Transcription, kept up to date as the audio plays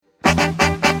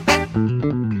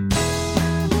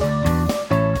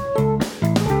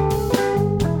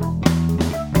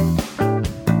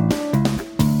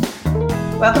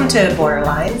to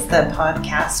Borderlines, the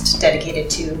podcast dedicated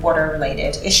to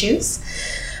border-related issues.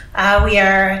 We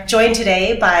are joined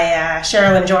today by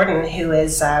Sherilyn Jordan, who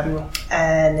is an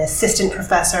assistant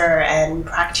professor and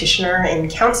practitioner in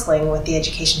counseling with the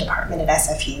Education Department at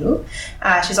SFU.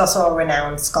 She's also a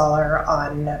renowned scholar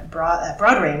on a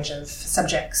broad range of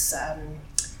subjects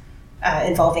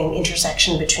involving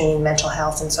intersection between mental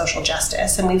health and social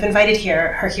justice. And we've invited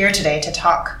her here today to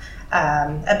talk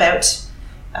about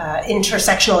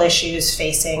intersectional issues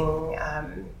facing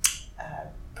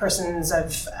persons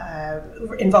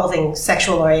involving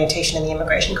sexual orientation in the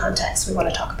immigration context. We want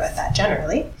to talk about that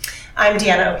generally. I'm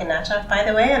Deanna Okinata, by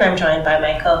the way, and I'm joined by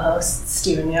my co-hosts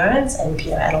Stephen Murans and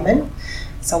Peter Edelman.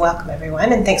 So welcome,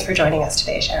 everyone, and thanks for joining us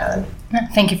today, Sherilyn.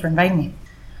 Thank you for inviting me.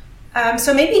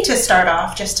 So maybe to start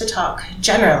off, just to talk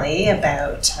generally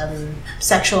about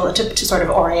to sort of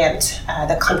orient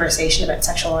the conversation about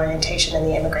sexual orientation in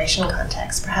the immigration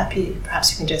context, perhaps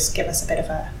you can just give us a bit of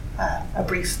a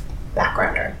brief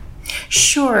backgrounder.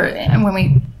 Sure. And when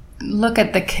we look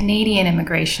at the Canadian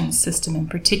immigration system in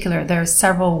particular, there are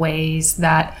several ways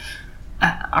that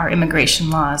our immigration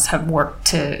laws have worked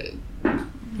to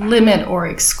limit or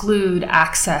exclude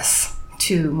access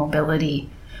to mobility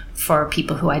for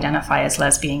people who identify as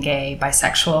lesbian, gay,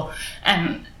 bisexual,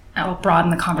 and I'll broaden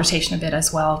the conversation a bit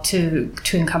as well to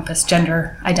encompass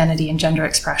gender identity and gender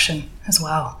expression as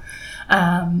well.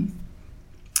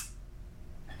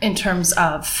 In terms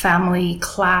of family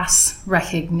class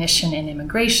recognition in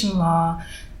immigration law,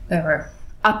 there were,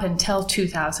 up until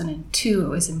 2002, it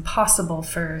was impossible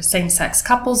for same-sex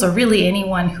couples or really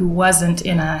anyone who wasn't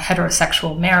in a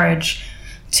heterosexual marriage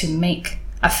to make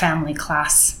a family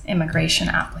class immigration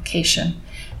application.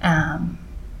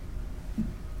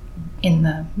 In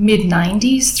the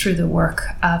mid-90s, through the work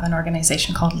of an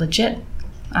organization called Legit,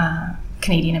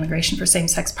 Canadian Immigration for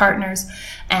Same-Sex Partners,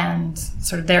 and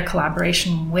sort of their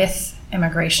collaboration with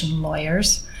immigration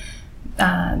lawyers,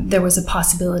 there was a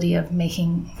possibility of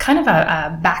making kind of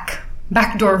a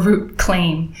backdoor route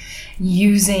claim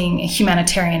using a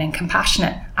humanitarian and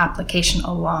compassionate application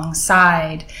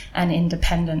alongside an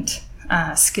independent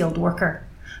skilled worker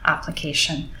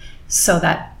application, so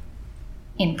that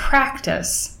in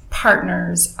practice,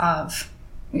 partners of,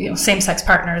 same-sex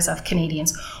partners of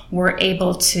Canadians were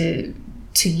able to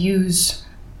use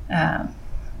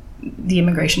the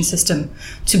immigration system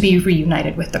to be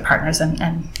reunited with the partners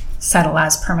and settle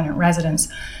as permanent residents.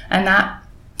 And that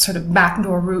sort of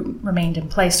backdoor route remained in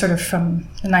place sort of from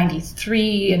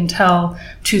 93 until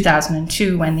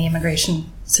 2002, when the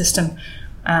immigration system,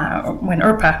 when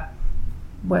IRPA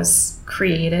was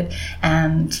created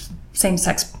and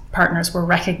same-sex partners were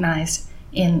recognized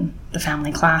in the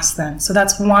family class then. So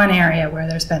that's one area where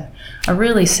there's been a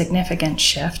really significant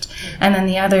shift. And then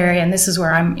the other area, and this is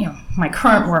where my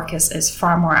current work is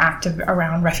far more active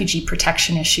around refugee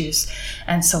protection issues.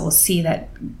 And so we'll see that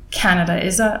Canada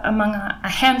is among a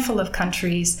handful of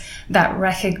countries that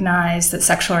recognize that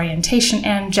sexual orientation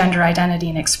and gender identity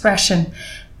and expression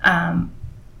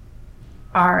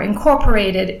are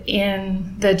incorporated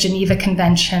in the Geneva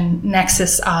Convention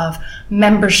nexus of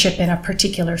membership in a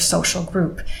particular social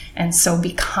group, and so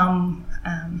become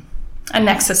a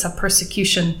nexus of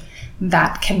persecution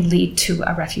that can lead to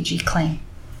a refugee claim.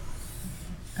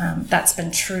 That's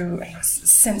been true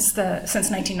since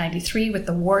 1993 with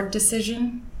the Ward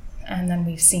decision, and then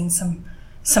we've seen some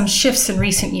shifts in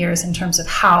recent years in terms of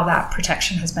how that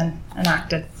protection has been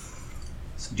enacted.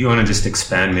 So do you want to just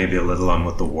expand maybe a little on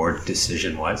what the Ward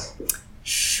decision was?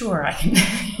 Sure.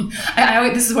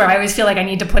 This is where I always feel like I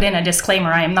need to put in a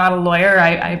disclaimer. I am not a lawyer.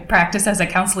 I practice as a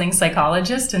counseling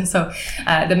psychologist. And so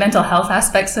the mental health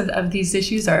aspects of these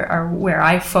issues are where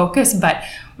I focus. But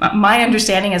my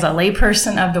understanding as a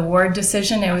layperson of the Ward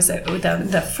decision, it was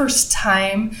the first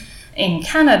time in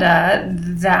Canada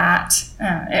that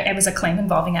it was a claim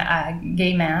involving a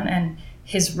gay man and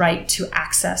his right to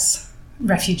access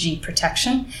refugee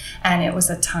protection. And it was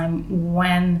a time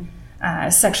when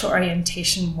sexual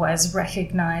orientation was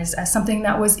recognized as something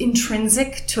that was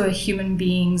intrinsic to a human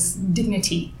being's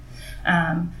dignity.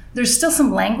 There's still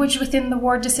some language within the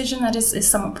Ward decision that is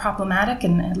somewhat problematic,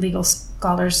 and legal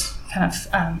scholars kind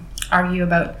of argue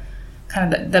about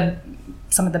kind of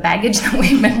some of the baggage that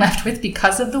we've been left with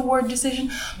because of the Ward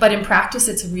decision. But in practice,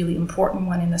 it's a really important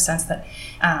one in the sense that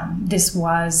this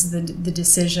was the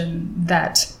decision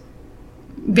that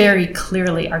very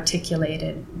clearly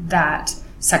articulated that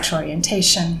sexual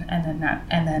orientation and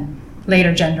then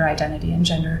later gender identity and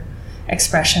gender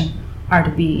expression are to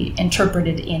be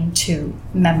interpreted into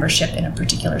membership in a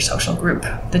particular social group,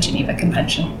 the Geneva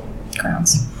Convention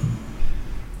grounds.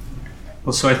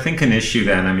 Well, so I think an issue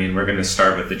then, I mean, we're going to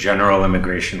start with the general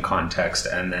immigration context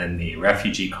and then the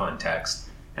refugee context.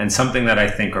 And something that I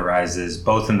think arises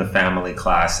both in the family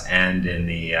class and in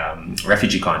the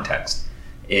refugee context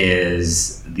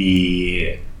is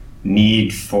the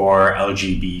need for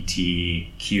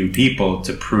LGBTQ people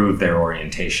to prove their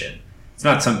orientation. It's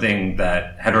not something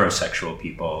that heterosexual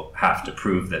people have to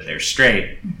prove that they're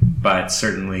straight, but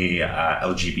certainly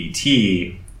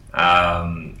LGBT,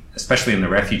 especially in the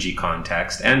refugee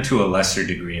context and to a lesser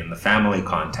degree in the family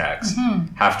context,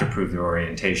 have to prove their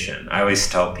orientation. I always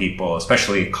tell people,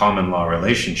 especially in common law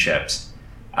relationships,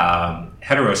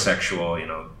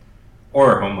 heterosexual,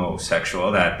 or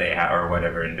homosexual, that they or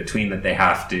whatever in between, that they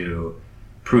have to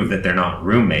prove that they're not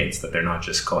roommates, that they're not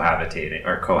just cohabiting,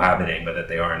 but that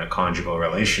they are in a conjugal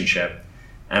relationship.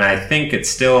 And I think it's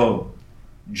still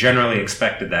generally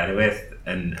expected that with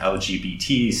an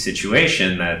LGBT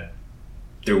situation that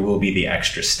there will be the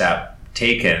extra step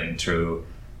taken to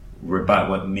rebut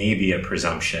what may be a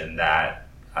presumption that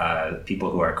people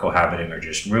who are cohabiting are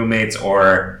just roommates,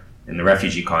 or in the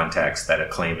refugee context that a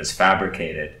claim is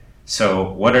fabricated.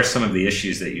 So what are some of the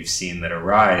issues that you've seen that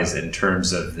arise in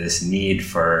terms of this need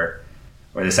for,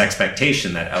 or this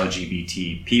expectation that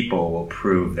LGBT people will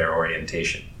prove their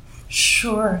orientation?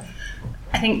 Sure.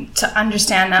 I think to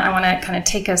understand that, I want to kind of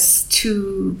take us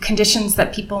to conditions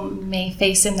that people may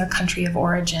face in their country of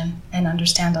origin and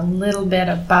understand a little bit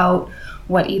about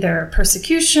what either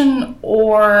persecution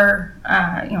or,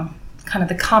 kind of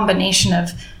the combination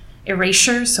of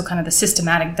erasure, so kind of the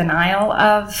systematic denial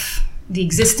of the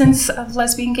existence of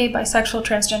lesbian, gay, bisexual,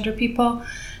 transgender people,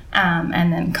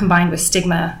 and then combined with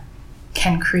stigma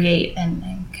can create and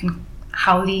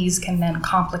how these can then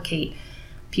complicate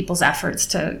people's efforts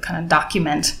to kind of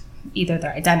document either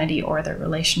their identity or their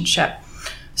relationship.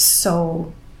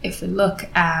 So if we look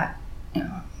at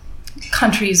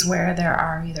countries where there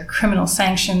are either criminal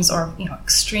sanctions or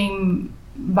extreme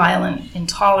violent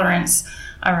intolerance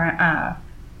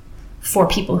for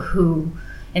people who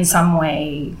in some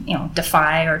way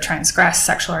defy or transgress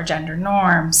sexual or gender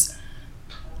norms,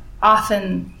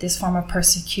 often this form of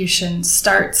persecution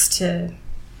starts to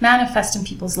manifest in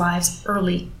people's lives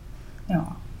early,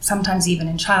 sometimes even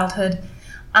in childhood.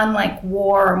 Unlike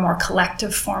war or more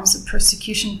collective forms of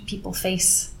persecution, people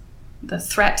face the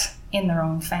threat in their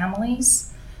own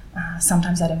families,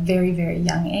 sometimes at a very, very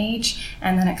young age,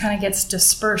 and then it kind of gets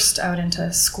dispersed out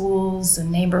into schools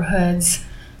and neighborhoods,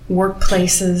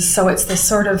 workplaces. So it's this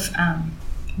sort of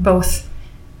both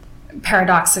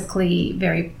paradoxically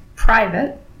very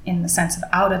private in the sense of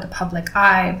out of the public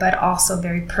eye, but also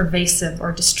very pervasive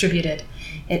or distributed.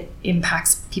 It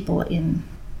impacts people in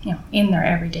their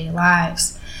everyday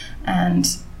lives. And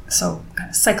so kind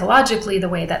of psychologically, the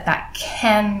way that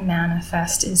can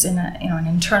manifest is in an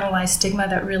internalized stigma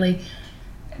that really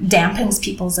dampens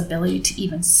people's ability to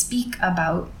even speak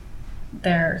about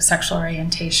their sexual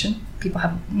orientation. People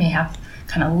may have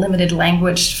kind of limited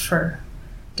language for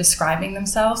describing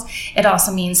themselves. It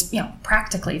also means,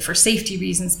 practically for safety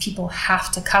reasons, people have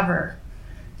to cover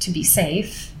to be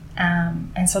safe.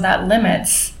 And so that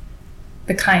limits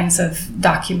the kinds of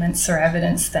documents or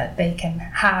evidence that they can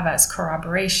have as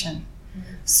corroboration.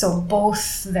 So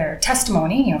both their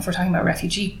testimony, if we're talking about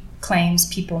refugee claims,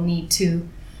 people need to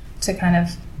kind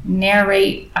of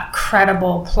narrate a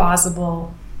credible,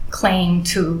 plausible claim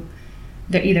to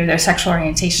either their sexual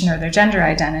orientation or their gender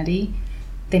identity.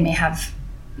 They may have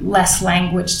less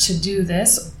language to do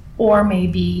this, or may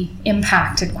be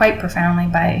impacted quite profoundly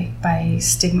by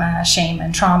stigma, shame,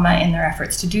 and trauma in their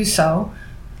efforts to do so.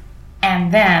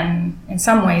 And then, in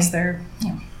some ways, they're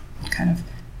kind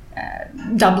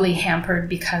of doubly hampered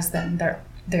because then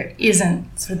there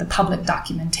isn't sort of the public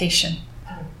documentation.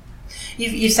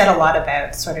 You've said a lot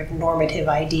about sort of normative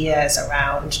ideas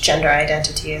around gender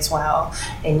identity as well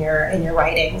in your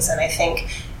writings, and I think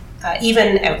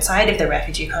even outside of the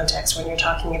refugee context, when you're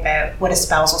talking about what a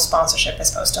spousal sponsorship is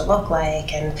supposed to look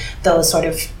like, and those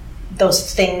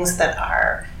things that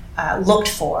are looked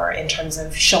for in terms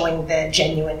of showing the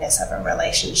genuineness of a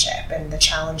relationship and the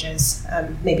challenges,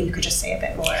 maybe you could just say a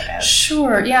bit more about.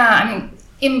 Sure. Yeah. I mean,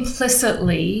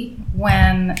 implicitly,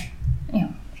 when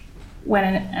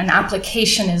an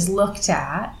application is looked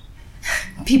at,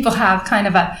 people have kind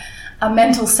of a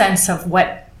mental sense of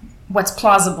what's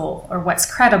plausible or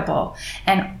what's credible.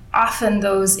 And often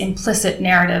those implicit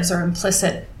narratives or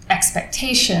implicit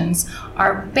expectations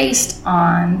are based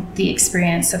on the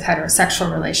experience of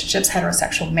heterosexual relationships,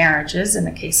 heterosexual marriages in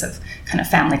the case of kind of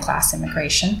family class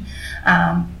immigration.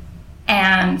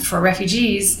 And for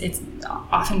refugees, it's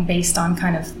often based on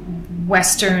kind of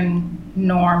Western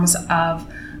norms of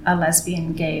a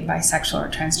lesbian, gay, bisexual, or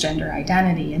transgender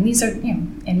identity. And these are,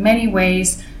 in many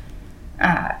ways,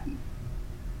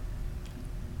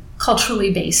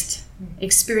 culturally based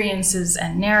experiences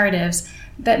and narratives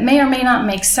that may or may not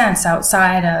make sense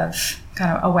outside of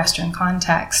kind of a Western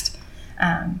context.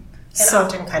 And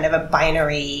often kind of a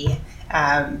binary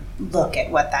look at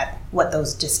what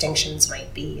those distinctions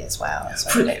might be as well.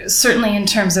 Certainly, in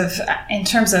terms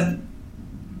of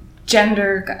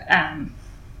gender,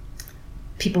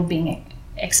 people being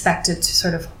expected to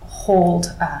sort of hold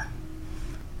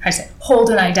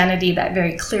an identity that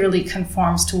very clearly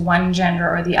conforms to one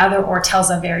gender or the other, or tells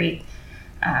a very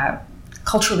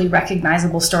culturally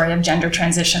recognizable story of gender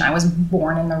transition. I was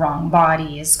born in the wrong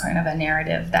body is kind of a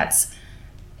narrative that's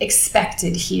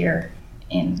expected here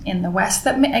in the West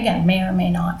that may or may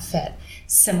not fit.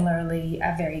 Similarly,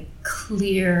 a very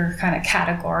clear kind of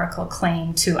categorical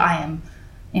claim to I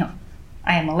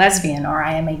am a lesbian or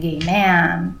I am a gay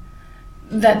man,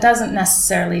 that doesn't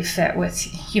necessarily fit with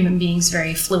human beings'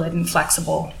 very fluid and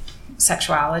flexible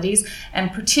sexualities,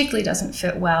 and particularly doesn't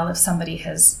fit well if somebody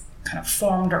has kind of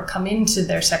formed or come into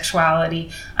their sexuality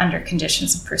under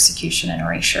conditions of persecution and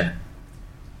erasure.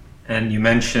 And you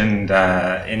mentioned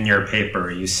in your paper,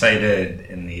 you cited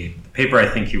in the paper I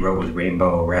think you wrote with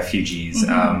Rainbow Refugees,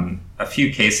 a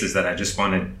few cases that I just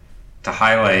wanted to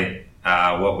highlight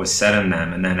what was said in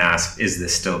them and then ask, is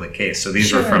this still the case? So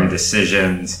these were from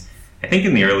decisions, I think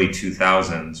in the early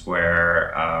 2000s,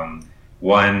 where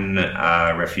one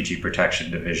Refugee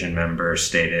Protection Division member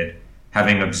stated,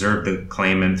 having observed the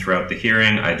claimant throughout the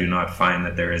hearing, I do not find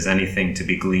that there is anything to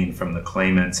be gleaned from the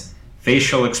claimant's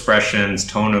facial expressions,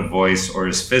 tone of voice, or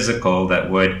his physical that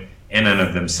would, in and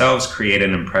of themselves, create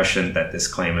an impression that this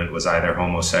claimant was either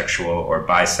homosexual or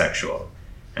bisexual.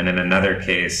 And in another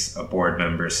case, a board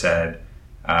member said,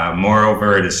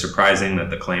 moreover, it is surprising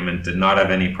that the claimant did not have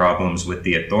any problems with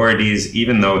the authorities,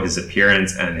 even though his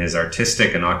appearance and his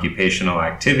artistic and occupational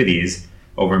activities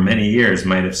over many years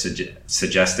might have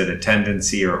suggested a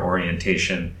tendency or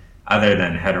orientation other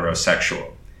than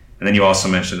heterosexual. And then you also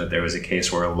mentioned that there was a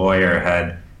case where a lawyer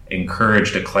had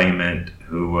encouraged a claimant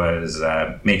who was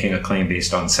making a claim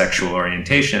based on sexual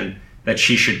orientation that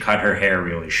she should cut her hair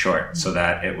really short so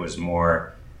that it was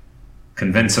more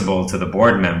convincible to the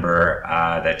board member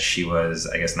that she was,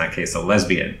 I guess in that case, a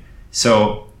lesbian.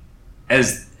 So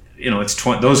as you know,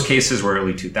 those cases were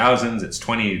early 2000s, it's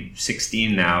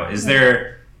 2016 now.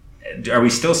 Are we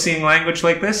still seeing language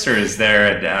like this, or is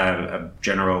there a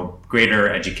general greater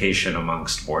education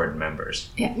amongst board members?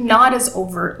 Yeah, not as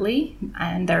overtly,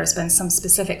 and there's been some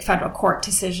specific federal court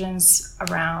decisions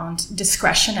around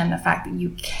discretion and the fact that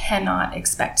you cannot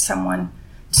expect someone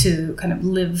to kind of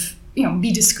live,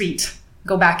 be discreet,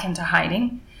 go back into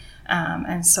hiding.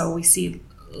 And so we see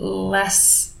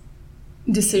less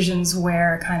decisions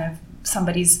where kind of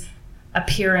somebody's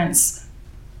appearance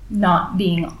not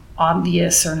being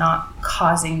obvious or not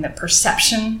causing the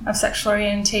perception of sexual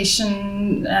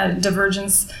orientation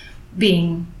divergence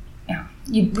being,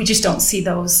 we just don't see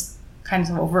those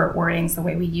kinds of overt wordings the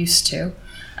way we used to.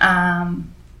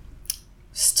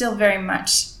 Still very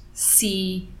much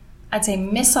see, I'd say,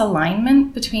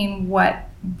 misalignment between what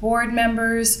board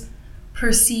members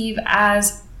perceive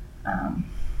as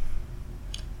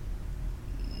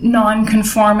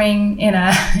non-conforming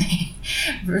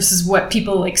versus what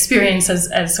people experience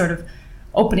as sort of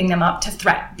opening them up to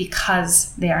threat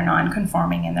because they are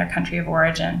non-conforming in their country of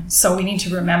origin. So we need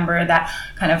to remember that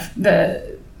kind of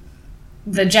the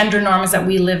gender norms that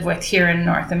we live with here in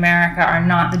North America are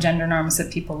not the gender norms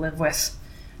that people live with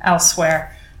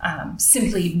elsewhere.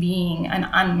 Simply being an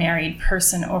unmarried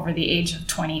person over the age of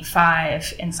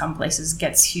 25 in some places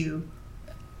gets you,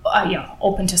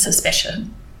 open to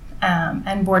suspicion.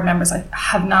 And board members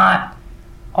have not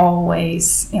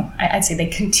always, I'd say they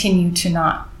continue to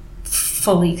not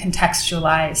fully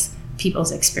contextualize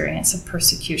people's experience of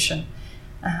persecution.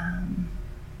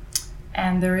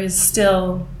 And there is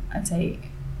still, I'd say,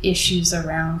 issues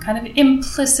around kind of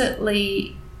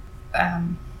implicitly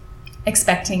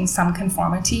expecting some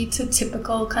conformity to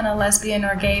typical kind of lesbian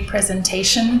or gay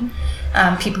presentation.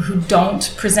 People who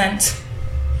don't present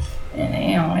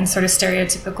in sort of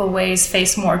stereotypical ways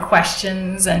face more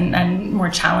questions and more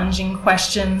challenging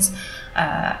questions.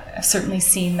 I've certainly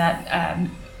seen that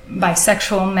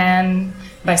bisexual men,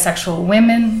 bisexual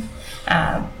women,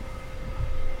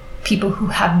 people who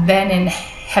have been in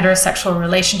heterosexual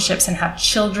relationships and have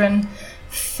children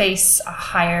face a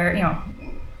higher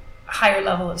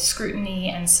level of scrutiny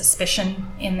and suspicion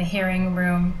in the hearing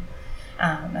room.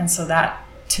 And so that,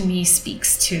 to me,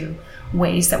 speaks to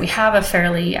ways that we have a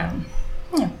fairly,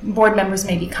 board members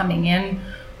may be coming in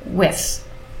with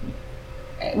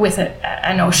with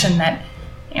a notion that,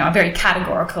 a very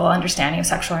categorical understanding of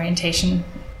sexual orientation,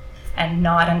 and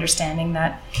not understanding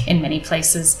that in many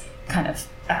places kind of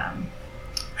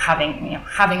having a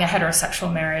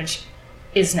heterosexual marriage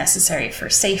is necessary for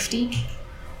safety,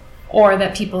 or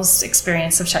that people's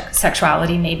experience of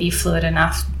sexuality may be fluid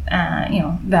enough,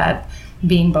 that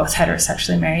being both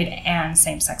heterosexually married and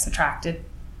same-sex attracted,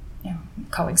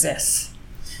 coexists.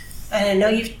 And I know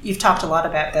you've talked a lot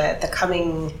about the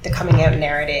coming out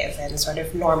narrative and sort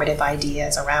of normative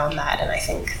ideas around that, and I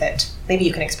think that maybe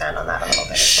you can expand on that a little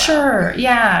bit as well. Sure,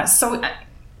 yeah. So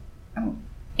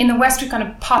in the West, we've kind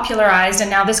of popularized, and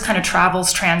now this kind of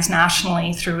travels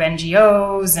transnationally through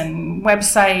NGOs and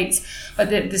websites, but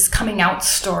this coming out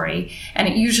story, and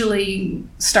it usually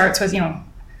starts with,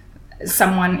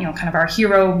 someone, kind of our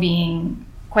hero being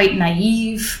quite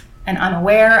naive and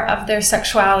unaware of their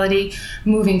sexuality,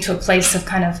 moving to a place of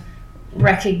kind of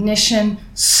recognition,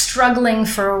 struggling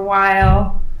for a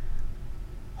while,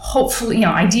 hopefully,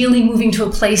 ideally moving to a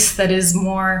place that is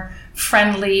more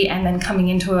friendly, and then coming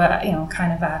into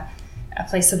a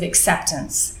place of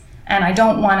acceptance. And I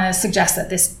don't want to suggest that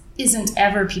this isn't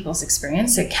ever people's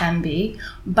experience. It can be,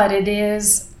 but it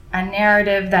is a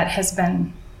narrative that has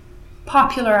been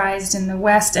popularized in the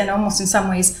West, and almost in some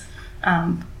ways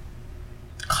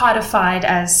codified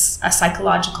as a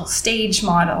psychological stage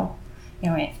model,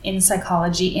 in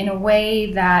psychology, in a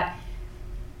way that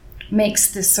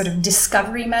makes this sort of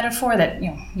discovery metaphor that,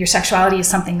 your sexuality is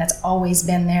something that's always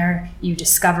been there. You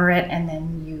discover it, and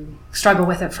then you struggle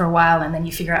with it for a while, and then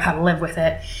you figure out how to live with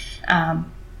it.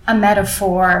 A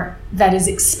metaphor that is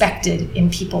expected in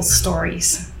people's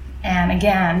stories. And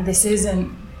again, this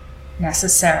isn't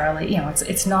necessarily,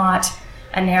 it's not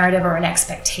a narrative or an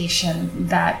expectation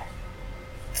that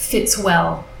fits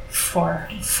well for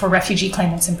refugee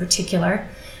claimants in particular.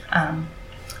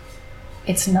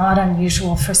 It's not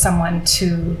unusual for someone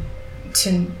to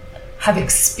have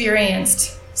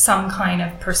experienced some kind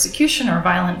of persecution or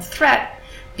violent threat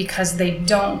because they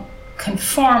don't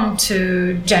conform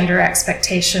to gender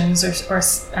expectations or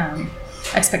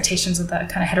expectations of the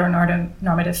kind of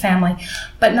heteronormative family,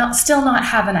 but still not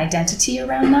have an identity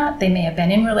around that. They may have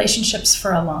been in relationships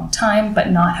for a long time, but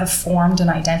not have formed an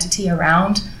identity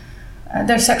around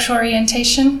their sexual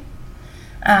orientation.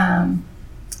 And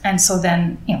so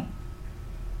then,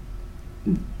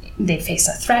 they face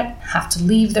a threat, have to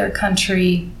leave their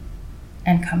country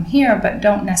and come here, but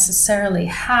don't necessarily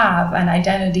have an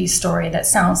identity story that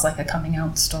sounds like a coming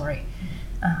out story.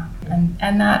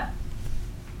 And that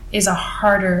is a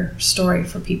harder story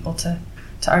for people to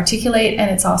articulate,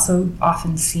 and it's also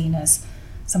often seen as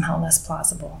somehow less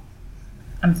plausible.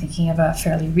 I'm thinking of a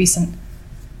fairly recent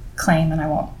claim, and I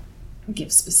won't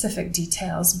give specific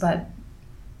details, but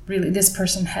really this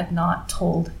person had not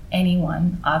told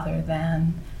anyone other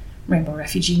than Rainbow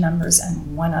refugee members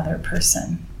and one other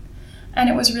person. And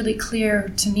it was really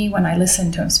clear to me when I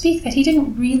listened to him speak that he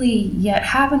didn't really yet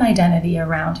have an identity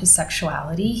around his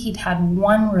sexuality. He'd had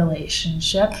one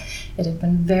relationship. It had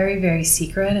been very, very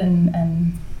secret.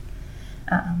 And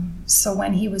so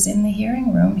when he was in the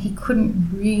hearing room, he couldn't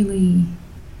really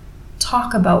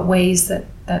talk about ways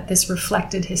that this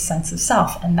reflected his sense of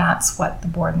self. And that's what the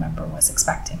board member was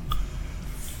expecting.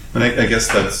 And I guess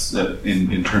that's,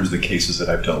 in terms of the cases that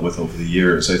I've dealt with over the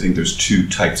years, I think there's two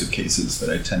types of cases that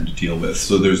I tend to deal with.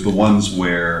 So there's the ones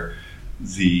where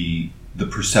the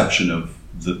perception of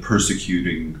the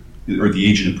persecuting, or the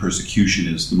agent of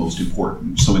persecution, is the most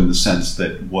important. So in the sense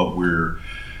that what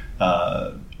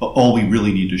all we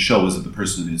really need to show is that the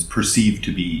person is perceived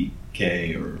to be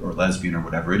gay or lesbian or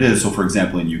whatever it is. So for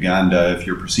example, in Uganda, if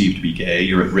you're perceived to be gay,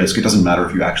 you're at risk. It doesn't matter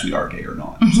if you actually are gay or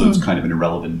not. Mm-hmm. So it's kind of an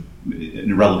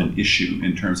irrelevant issue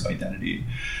in terms of identity.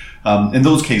 And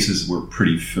those cases we're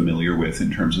pretty familiar with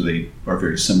in terms of they are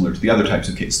very similar to the other types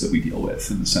of cases that we deal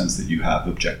with, in the sense that you have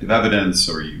objective evidence,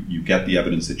 or you get the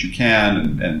evidence that you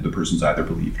can, and the person's either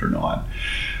believed or not.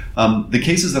 The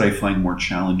cases that I find more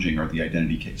challenging are the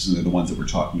identity cases, and they're the ones that we're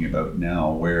talking about now,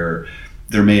 where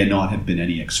there may not have been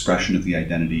any expression of the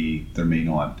identity, there may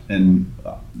not, and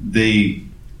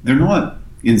they're not,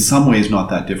 in some ways, not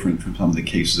that different from some of the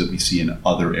cases that we see in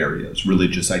other areas,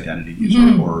 religious identities,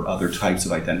 mm-hmm. or other types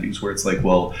of identities, where it's like,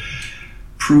 well,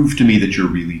 prove to me that you're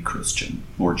really Christian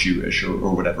or Jewish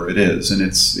or whatever it is. And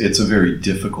it's a very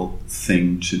difficult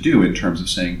thing to do in terms of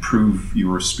saying, prove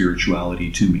your spirituality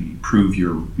to me, prove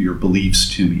your beliefs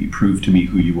to me, prove to me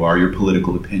who you are, your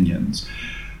political opinions.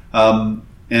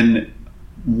 And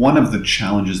one of the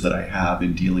challenges that I have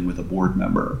in dealing with a board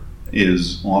member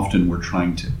is often we're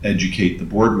trying to educate the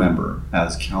board member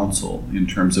as counsel in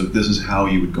terms of, this is how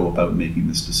you would go about making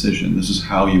this decision. This is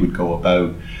how you would go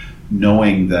about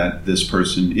knowing that this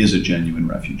person is a genuine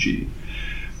refugee.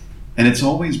 And it's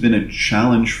always been a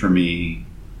challenge for me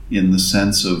in the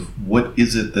sense of what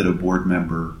is it that a board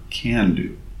member can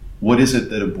do? What is it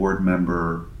that a board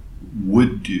member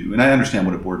would do? And I understand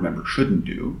what a board member shouldn't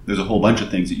do. There's a whole bunch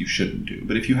of things that you shouldn't do.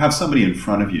 But if you have somebody in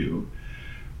front of you,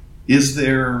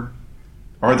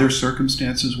 are there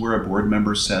circumstances where a board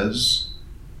member says,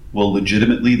 well,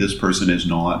 legitimately, this person is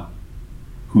not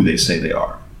who they say they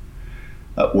are?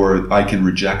 Or I can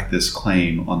reject this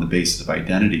claim on the basis of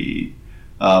identity?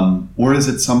 Or is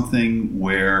it something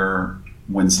where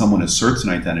when someone asserts an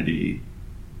identity,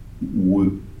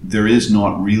 there is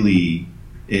not really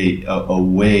a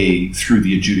way through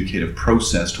the adjudicative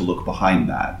process to look behind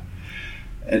that?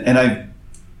 And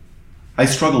I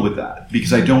struggle with that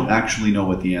because I don't actually know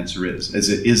what the answer is.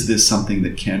 Is this something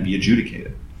that can be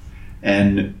adjudicated?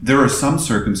 And there are some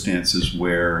circumstances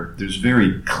where there's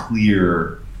very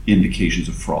clear indications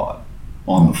of fraud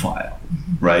on the file,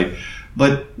 right?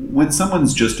 But when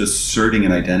someone's just asserting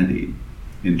an identity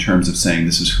in terms of saying,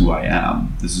 this is who I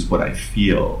am, this is what I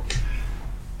feel,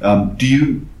 do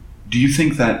you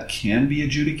think that can be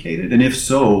adjudicated? And if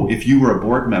so, if you were a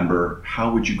board member,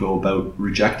 how would you go about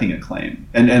rejecting a claim?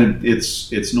 And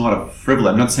it's not a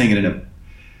frivolous, I'm not saying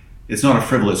it's not a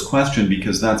frivolous question,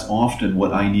 because that's often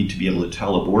what I need to be able to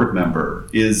tell a board member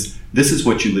is, this is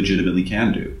what you legitimately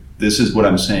can do. This is what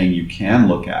I'm saying you can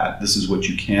look at. This is what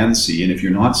you can see. And if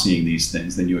you're not seeing these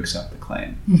things, then you accept the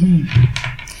claim.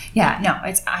 Yeah, no,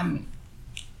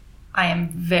 I am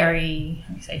very,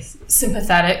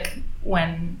 sympathetic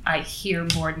when I hear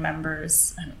board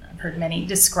members, and I've heard many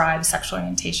describe sexual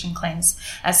orientation claims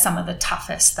as some of the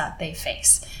toughest that they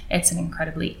face. It's an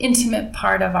incredibly intimate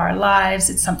part of our lives.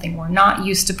 It's something we're not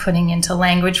used to putting into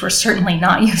language. We're certainly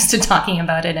not used to talking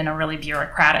about it in a really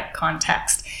bureaucratic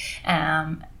context.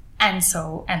 And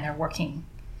they're working,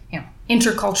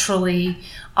 interculturally,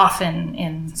 often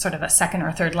in sort of a second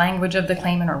or third language of the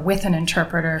claimant or with an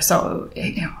interpreter. So,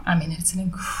 it's an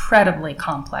incredibly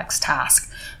complex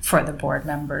task for the board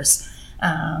members.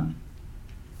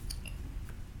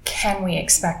 Can we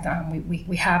expect,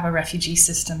 we have a refugee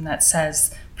system that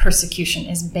says persecution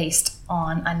is based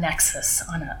on a nexus,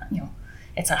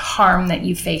 it's a harm that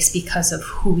you face because of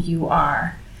who you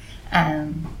are.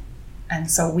 And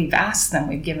so we've asked them,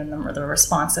 we've given them the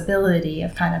responsibility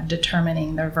of kind of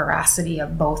determining the veracity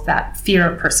of both that fear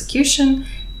of persecution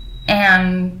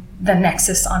and the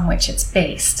nexus on which it's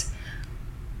based.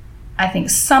 I think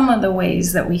some of the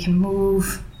ways that we can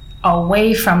move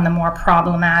away from the more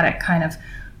problematic kind of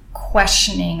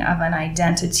questioning of an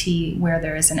identity where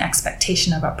there is an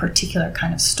expectation of a particular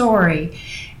kind of story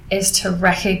is to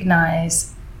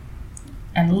recognize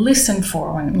and listen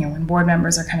for, when board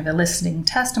members are kind of eliciting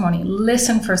testimony,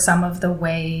 listen for some of the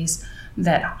ways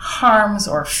that harms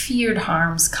or feared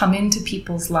harms come into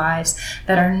people's lives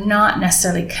that are not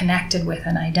necessarily connected with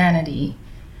an identity.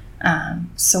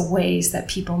 So ways that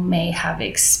people may have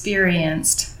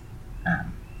experienced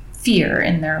fear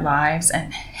in their lives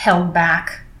and held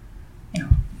back,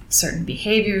 certain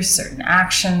behaviors, certain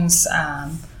actions,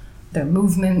 their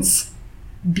movements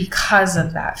because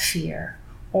of that fear,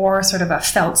 or sort of a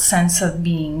felt sense of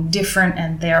being different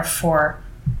and therefore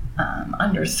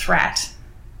under threat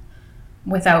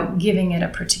without giving it a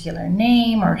particular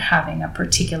name or having a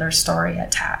particular story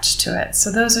attached to it.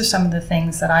 So those are some of the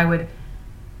things that I would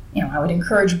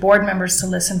encourage board members to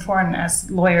listen for. And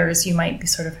as lawyers, you might be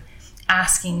sort of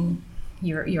asking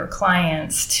your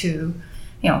clients to,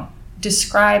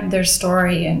 describe their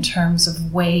story in terms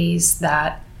of ways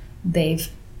that they've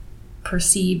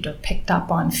perceived or picked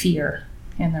up on fear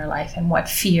in their life and what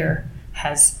fear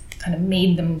has kind of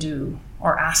made them do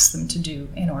or asked them to do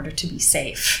in order to be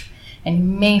safe. And you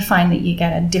may find that you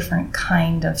get a different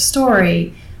kind of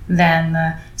story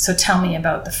than so tell me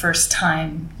about the first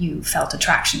time you felt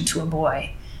attraction to a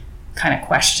boy kind of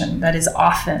question that is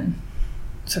often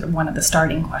sort of one of the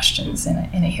starting questions in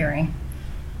a hearing.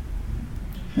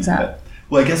 Is that?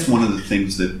 Well, I guess one of the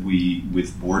things that we,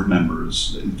 with board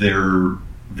members, they're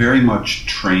very much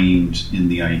trained in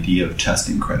the idea of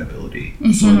testing credibility.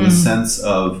 Mm-hmm. So in the sense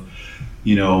of,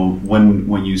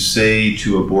 when you say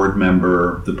to a board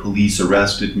member, the police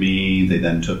arrested me, they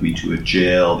then took me to a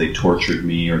jail, they tortured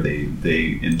me, or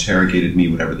they interrogated me,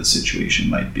 whatever the situation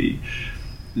might be.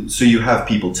 So you have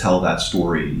people tell that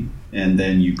story, and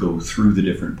then you go through the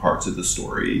different parts of the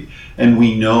story. And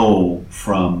we know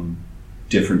from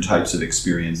different types of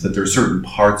experience that there are certain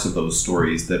parts of those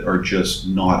stories that are just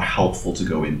not helpful to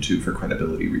go into for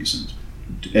credibility reasons.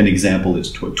 an example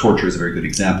is torture is a very good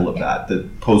example of that. The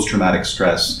post-traumatic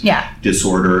stress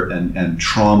disorder and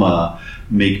trauma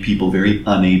make people very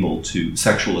unable to,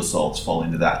 sexual assaults fall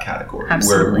into that category.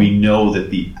 Absolutely. Where we know that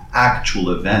the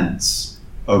actual events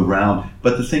around,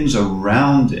 but the things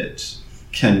around it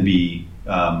can be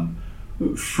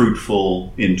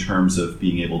fruitful in terms of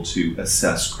being able to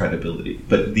assess credibility,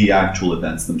 but the actual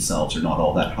events themselves are not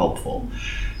all that helpful.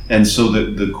 And so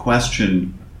the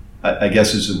question, I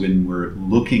guess, is when we're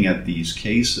looking at these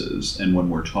cases and when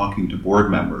we're talking to board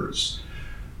members,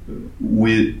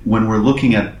 when we're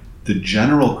looking at the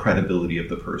general credibility of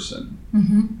the person,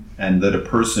 and that a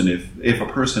person, if a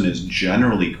person is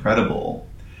generally credible,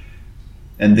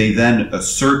 and they then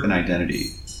assert an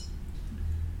identity,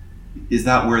 is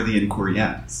that where the inquiry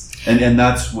ends?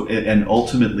 And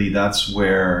ultimately that's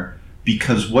where,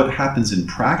 because what happens in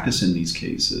practice in these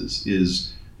cases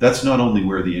is that's not only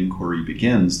where the inquiry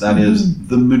begins, that is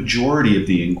the majority of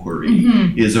the inquiry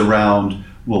is around,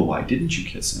 well, why didn't you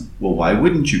kiss him? Well, why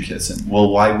wouldn't you kiss him? Well,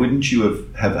 why wouldn't you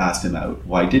have asked him out?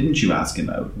 Why didn't you ask him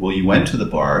out? Well, you went to the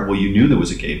bar. Well, you knew there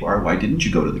was a gay bar. Why didn't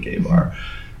you go to the gay bar?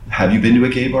 Have you been to a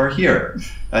gay bar here?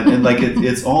 And like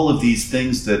it's all of these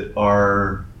things that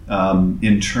are,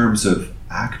 in terms of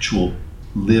actual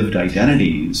lived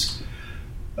identities,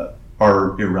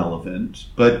 are irrelevant.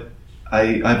 But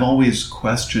I've always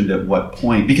questioned at what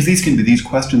point, because these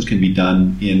questions can be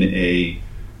done in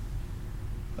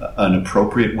an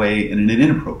appropriate way and in an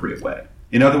inappropriate way.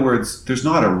 In other words, there's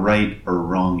not a right or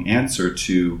wrong answer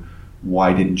to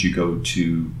why didn't you go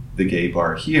to the gay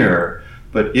bar here,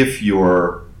 but if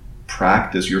your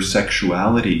practice, your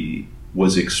sexuality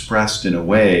was expressed in a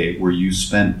way where you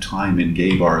spent time in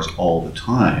gay bars all the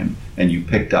time and you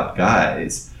picked up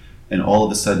guys, and all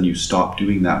of a sudden you stop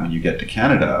doing that when you get to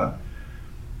Canada,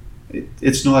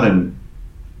 it's not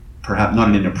perhaps not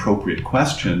an inappropriate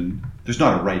question. There's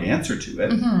not a right answer to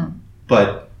it,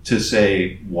 but to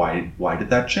say, why did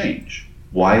that change?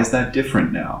 Why is that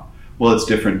different now? Well, it's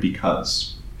different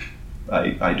because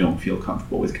I don't feel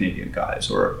comfortable with Canadian guys,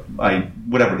 or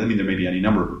whatever. I mean, there may be any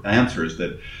number of answers so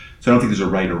I don't think there's a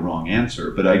right or wrong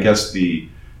answer, but I guess the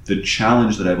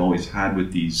challenge that I've always had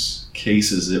with these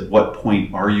cases is, at what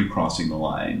point are you crossing the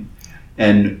line?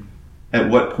 And at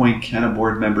what point can a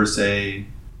board member say,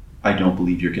 I don't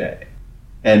believe you're gay?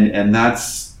 And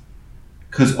that's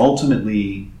because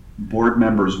ultimately board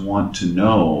members want to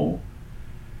know,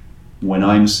 when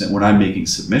I'm making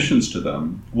submissions to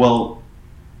them, well,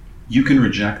 you can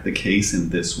reject the case in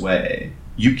this way.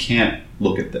 You can't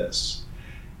look at this.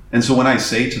 And so when I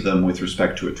say to them with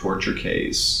respect to a torture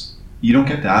case, you don't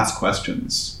get to ask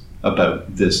questions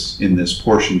about this in this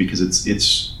portion because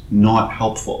it's not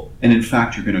helpful. And in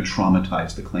fact, you're going to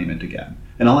traumatize the claimant again.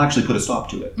 And I'll actually put a stop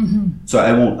to it. So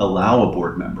I won't allow a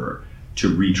board member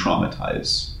to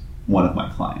re-traumatize one of my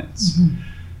clients.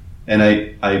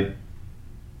 And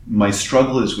my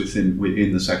struggle is within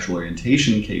the sexual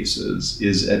orientation cases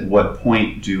is, at what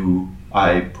point do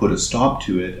I put a stop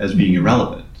to it as being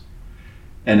irrelevant?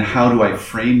 And how do I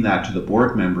frame that to the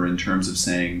board member in terms of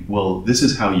saying, well, this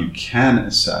is how you can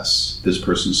assess this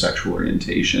person's sexual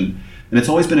orientation. And it's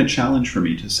always been a challenge for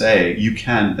me to say, you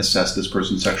can assess this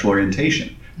person's sexual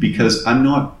orientation, because I'm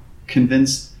not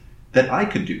convinced that I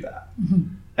could do that.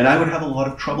 And I would have a lot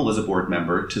of trouble as a board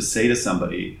member to say to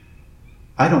somebody,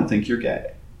 I don't think you're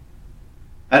gay.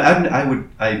 I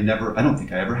don't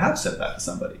think I ever have said that to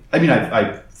somebody. I mean,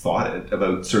 I've thought it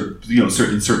about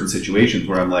certain situations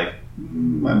where I'm like,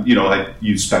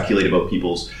 you speculate about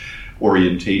people's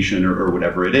orientation or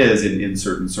whatever it is in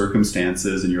certain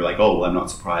circumstances, and you're like, oh, well, I'm not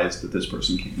surprised that this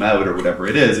person came out or whatever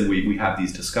it is, and we have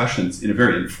these discussions in a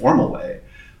very informal way.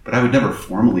 But I would never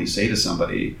formally say to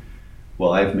somebody,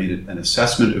 well, I've made an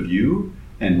assessment of you,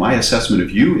 and my assessment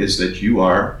of you is that you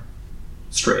are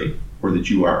straight or that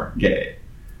you are gay.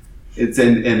 I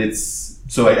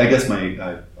guess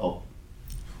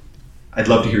I'd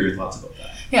love to hear your thoughts about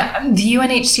that. Yeah, the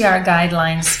UNHCR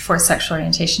guidelines for sexual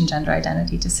orientation, gender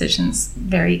identity decisions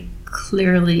very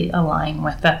clearly align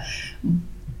with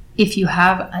if you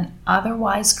have an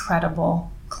otherwise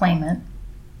credible claimant,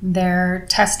 their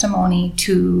testimony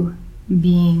to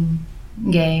being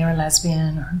gay or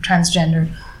lesbian or transgender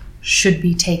should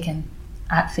be taken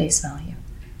at face value.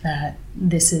 That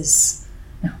this is,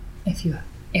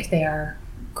 if they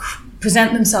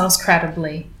present themselves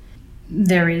credibly,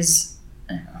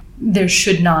 there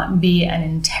should not be an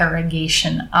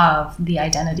interrogation of the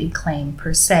identity claim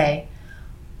per se,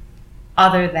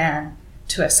 other than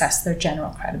to assess their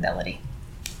general credibility.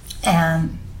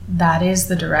 And that is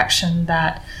the direction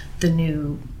that the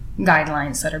new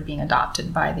guidelines that are being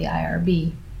adopted by the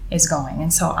IRB is going.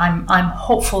 And so I'm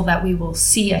hopeful that we will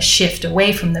see a shift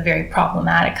away from the very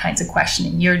problematic kinds of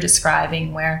questioning you're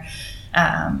describing, where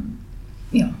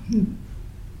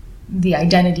the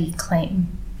identity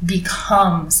claim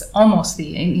becomes almost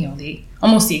the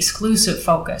exclusive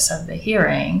focus of the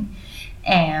hearing.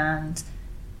 And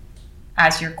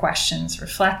as your questions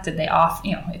reflected, they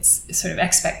often, it's sort of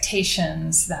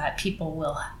expectations that people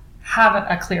will have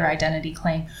a clear identity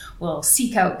claim, will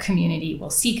seek out community,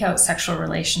 will seek out sexual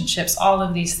relationships, all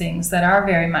of these things that are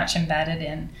very much embedded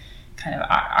in kind of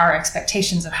our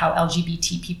expectations of how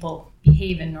LGBT people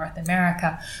behave in North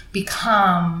America,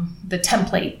 become the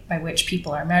template by which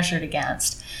people are measured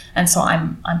against. And so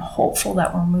I'm hopeful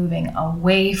that we're moving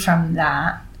away from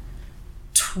that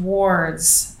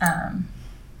towards a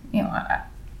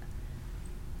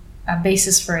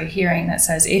basis for a hearing that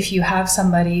says, if you have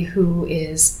somebody who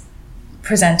is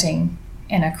presenting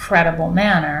in a credible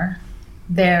manner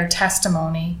their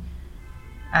testimony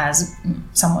as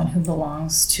someone who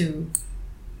belongs to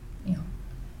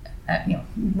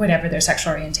whatever their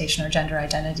sexual orientation or gender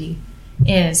identity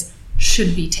is,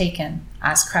 should be taken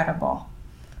as credible.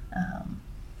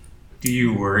 Do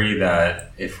you worry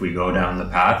that if we go down the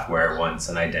path where once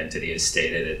an identity is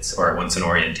stated, or once an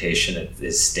orientation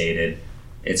is stated,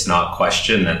 it's not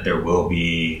questioned, that there will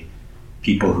be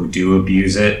people who do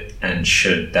abuse it, and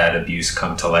should that abuse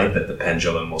come to light, that the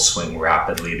pendulum will swing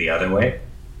rapidly the other way?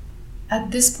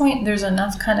 At this point, there's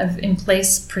enough kind of in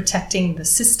place protecting the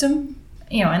system,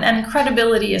 and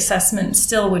credibility assessment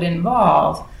still would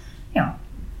involve,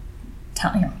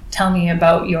 tell me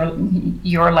about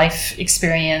your life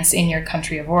experience in your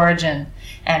country of origin,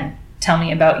 and tell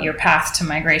me about your path to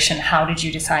migration. How did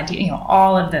you decide to,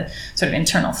 all of the sort of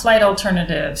internal flight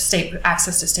alternatives, state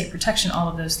access to state protection, all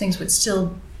of those things would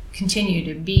still continue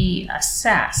to be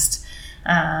assessed.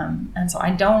 And so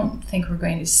I don't think we're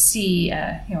going to see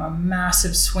a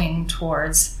massive swing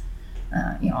towards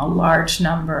a large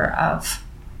number of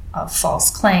false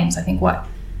claims. I think what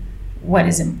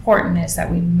is important is that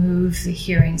we move the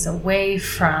hearings away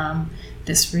from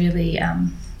this really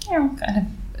kind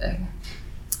of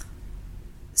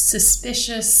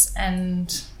suspicious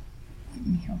and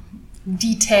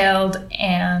detailed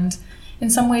and in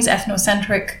some ways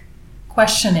ethnocentric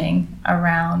questioning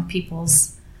around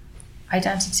people's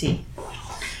identity.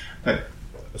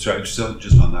 Sorry, just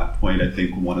on that point, I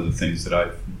think one of the things that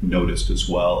I've noticed as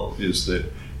well is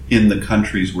that in the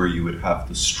countries where you would have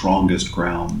the strongest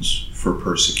grounds for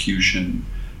persecution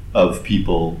of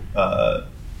people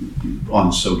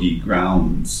on SOGI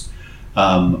grounds,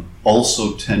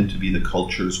 also tend to be the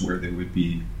cultures where there would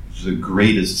be the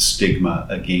greatest stigma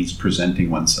against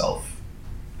presenting oneself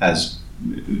as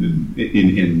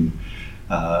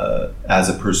as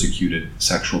a persecuted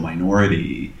sexual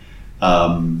minority.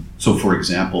 So, for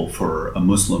example, for a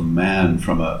Muslim man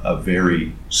from a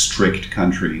very strict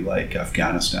country like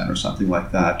Afghanistan or something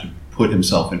like that to put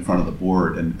himself in front of the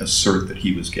board and assert that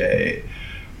he was gay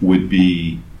would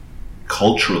be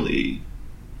culturally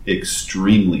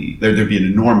extremely, there'd be an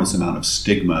enormous amount of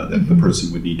stigma that the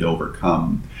person would need to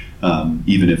overcome,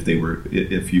 even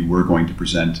if you were going to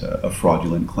present a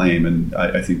fraudulent claim. And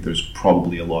I think there's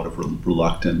probably a lot of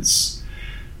reluctance,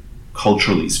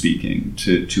 culturally speaking,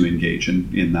 to engage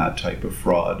in that type of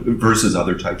fraud versus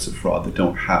other types of fraud that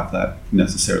don't have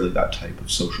necessarily that type of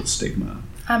social stigma.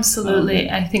 Absolutely.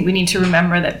 I think we need to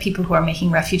remember that people who are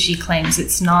making refugee claims,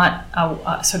 it's not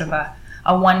a sort of a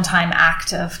one-time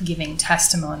act of giving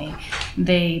testimony.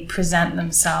 They present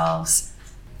themselves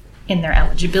in their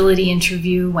eligibility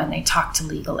interview, when they talk to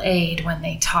legal aid, when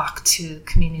they talk to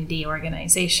community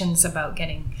organizations about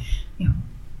getting,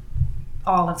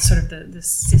 all of sort of the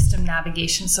system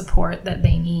navigation support that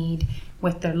they need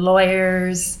with their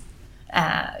lawyers,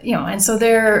 and so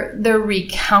they're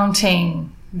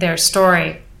recounting their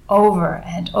story over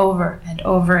and over and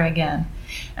over again,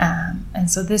 and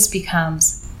so this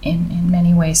becomes in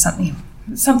many ways something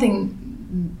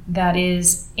that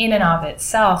is in and of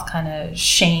itself kind of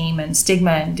shame and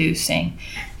stigma inducing.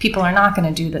 People are not going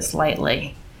to do this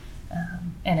lightly,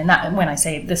 and in that, when I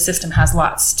say the system has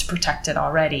lots to protect it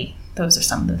already, those are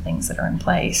some of the things that are in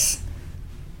place.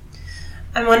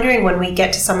 I'm wondering, when we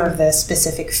get to some of the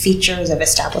specific features of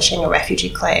establishing a refugee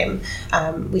claim,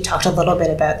 we talked a little bit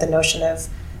about the notion of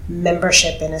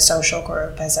membership in a social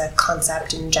group as a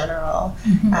concept in general.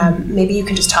 Maybe you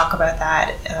can just talk about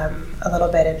that a little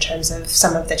bit in terms of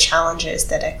some of the challenges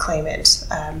that a claimant,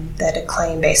 that a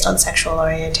claim based on sexual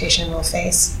orientation will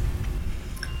face.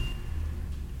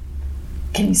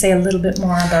 Can you say a little bit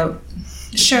more about?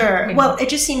 Sure. Well, it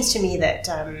just seems to me that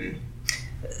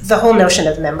the whole notion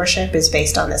of membership is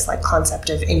based on this like concept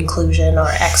of inclusion or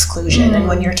exclusion. And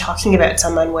when you're talking about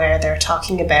someone where they're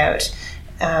talking about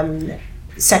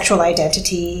sexual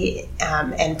identity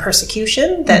and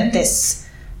persecution, that there's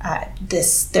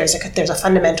a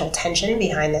fundamental tension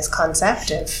behind this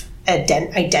concept of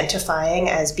identifying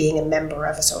as being a member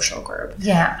of a social group.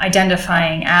 Yeah,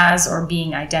 identifying as or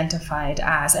being identified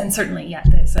as. And certainly, yeah,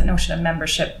 this notion of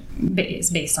membership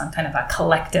is based on kind of a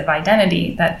collective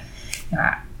identity that,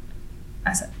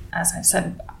 as I've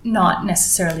said, not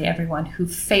necessarily everyone who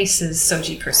faces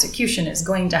SOGI persecution is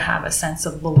going to have a sense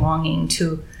of belonging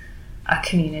to a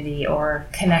community or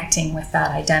connecting with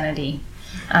that identity.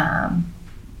 And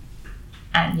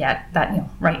yet that,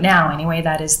 right now anyway,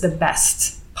 that is the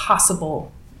best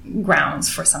possible grounds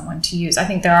for someone to use. I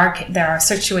think there are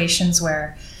situations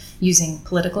where using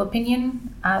political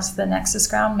opinion as the nexus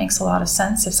ground makes a lot of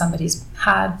sense if somebody's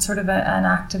had sort of an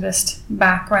activist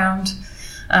background,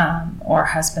 or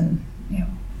has been,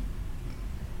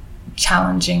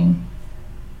 challenging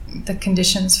the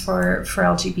conditions for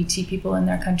LGBT people in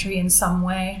their country in some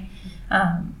way.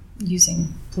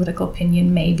 Using political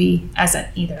opinion maybe as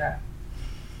either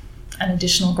an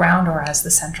additional ground or as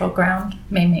the central ground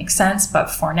may make sense, but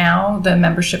for now the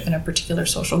membership in a particular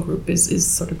social group is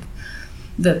sort of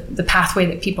the pathway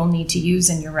that people need to use.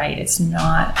 And you're right, it's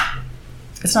not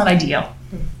ideal.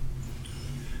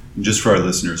 Just for our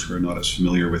listeners who are not as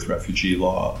familiar with refugee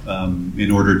law,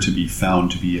 in order to be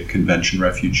found to be a convention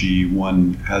refugee,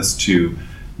 one has to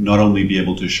not only be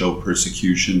able to show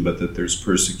persecution, but that there's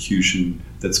persecution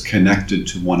that's connected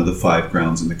to one of the 5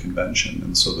 grounds in the convention.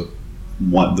 And so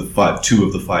two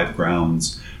of the 5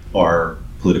 grounds are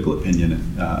political opinion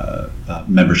and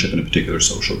membership in a particular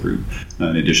social group,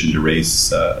 in addition to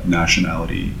race,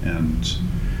 nationality, and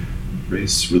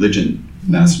religion,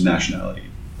 nationality.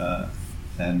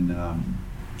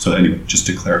 So anyway, just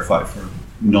to clarify for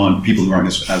people who aren't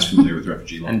as familiar with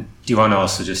refugee law. And do you want to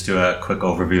also just do a quick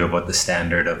overview of what the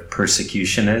standard of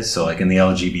persecution is? So like in the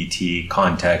LGBT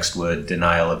context, would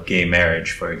denial of gay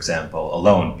marriage, for example,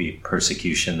 alone be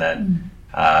persecution that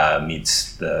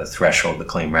meets the threshold to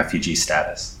claim refugee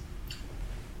status?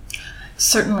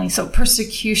 Certainly. So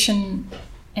persecution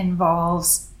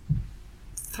involves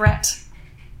threat,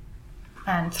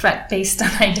 and threat based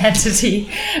on identity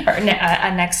or a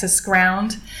nexus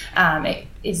ground. It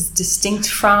is distinct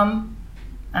from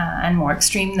and more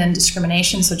extreme than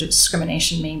discrimination. So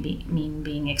discrimination may mean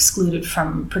being excluded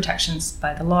from protections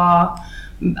by the law,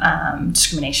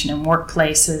 discrimination in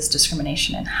workplaces,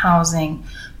 discrimination in housing.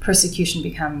 Persecution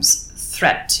becomes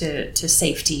threat to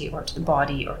safety or to the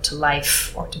body or to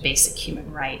life or to basic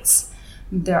human rights.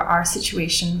 There are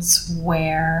situations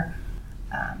where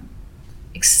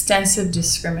extensive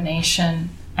discrimination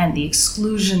and the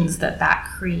exclusions that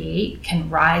create can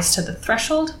rise to the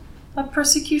threshold of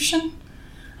persecution.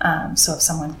 So if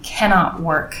someone cannot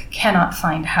work, cannot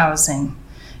find housing,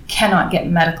 cannot get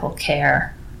medical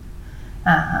care,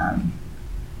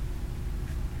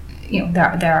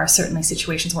 there are certainly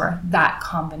situations where that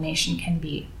combination can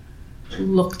be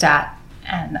looked at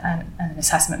and an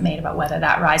assessment made about whether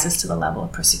that rises to the level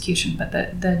of persecution. But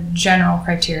the general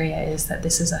criteria is that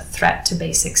this is a threat to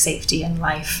basic safety and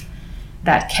life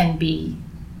that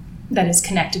is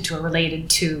connected to or related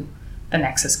to the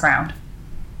nexus ground.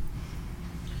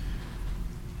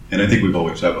 And I think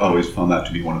I've always found that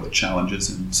to be one of the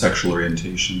challenges in sexual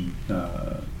orientation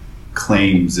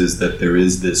claims, is that there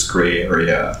is this gray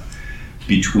area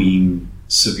between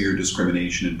severe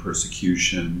discrimination and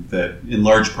persecution that in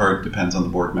large part depends on the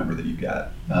board member that you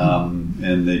get.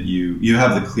 And that you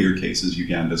have the clear cases.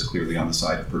 Uganda's clearly on the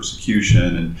side of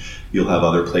persecution, and you'll have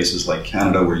other places like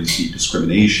Canada where you see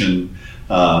discrimination,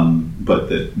 but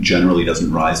that generally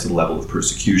doesn't rise to the level of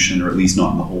persecution, or at least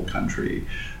not in the whole country.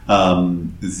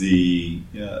 It's the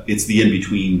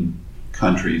in-between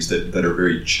countries that are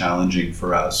very challenging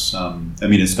for us.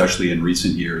 Especially in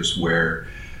recent years, where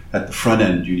at the front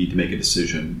end you need to make a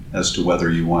decision as to whether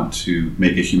you want to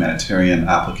make a humanitarian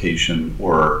application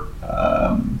or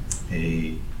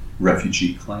a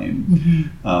refugee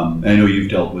claim. And I know you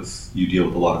deal with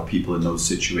a lot of people in those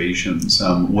situations. Do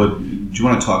you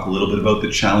want to talk a little bit about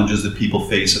the challenges that people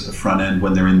face at the front end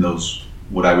when they're in those,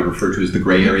 what I would refer to as the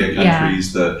gray area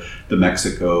countries, the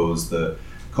Mexicos, the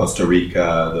Costa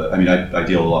Rica, I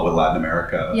deal a lot with Latin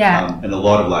America. And a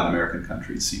lot of Latin American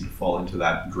countries seem to fall into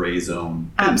that gray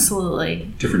zone.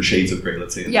 Absolutely. Different shades of gray,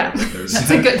 let's say. That's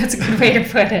a good way to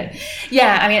put it.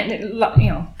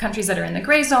 Countries that are in the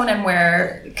gray zone and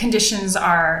where conditions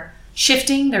are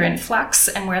shifting, they're in flux,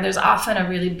 and where there's often a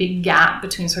really big gap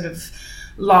between sort of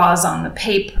laws on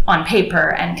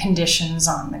paper and conditions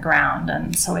on the ground.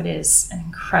 And so it is an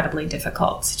incredibly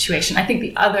difficult situation. I think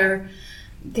the other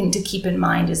thing to keep in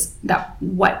mind is that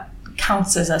what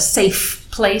counts as a safe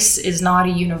place is not a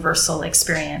universal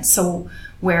experience. So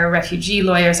where refugee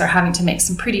lawyers are having to make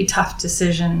some pretty tough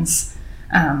decisions,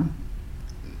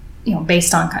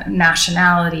 based on kind of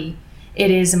nationality, it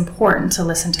is important to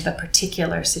listen to the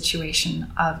particular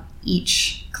situation of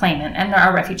each claimant, and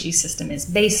our refugee system is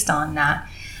based on that.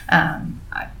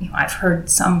 I've heard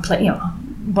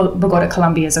Bogota,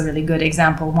 Colombia is a really good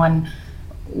example.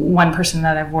 One person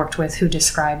that I've worked with who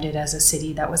described it as a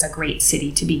city that was a great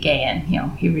city to be gay in.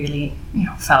 He really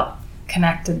felt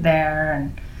connected there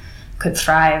and could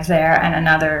thrive there. And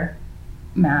another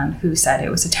man who said it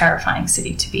was a terrifying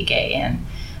city to be gay in.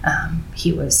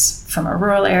 He was from a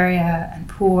rural area and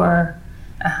poor,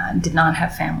 did not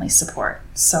have family support.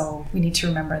 So we need to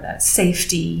remember that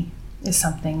safety is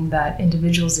something that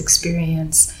individuals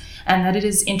experience, and that it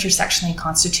is intersectionally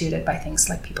constituted by things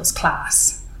like people's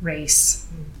class, race,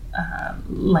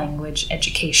 language,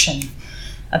 education,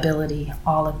 ability.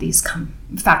 All of these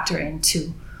factor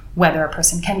into whether a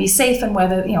person can be safe and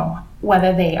whether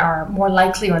they are more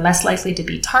likely or less likely to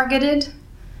be targeted,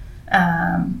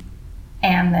 and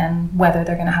then whether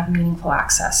they're going to have meaningful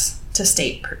access to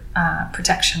state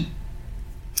protection.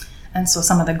 And so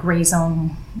some of the gray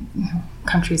zone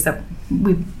countries that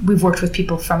we've worked with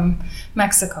people from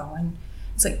Mexico, and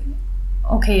it's like,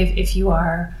 okay, if you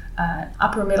are an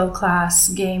upper middle class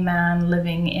gay man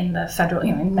living in the federal,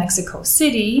 in Mexico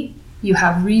City, you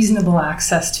have reasonable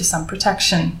access to some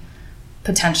protection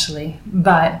potentially.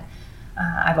 But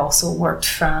I've also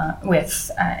worked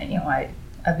with a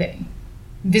very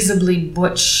visibly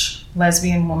butch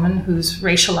lesbian woman who's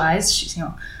racialized. She's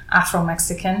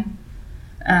Afro-Mexican,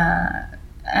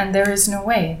 and there is no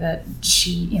way that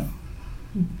she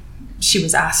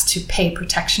was asked to pay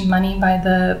protection money by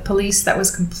the police that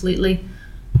was completely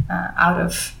out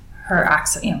of her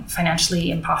access,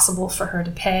 financially impossible for her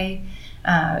to pay.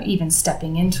 Even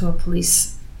stepping into a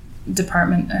police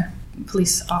department,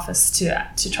 police office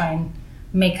to try and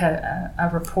make a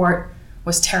report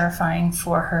was terrifying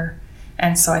for her.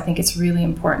 And so I think it's really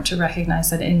important to recognize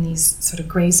that in these sort of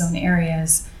gray zone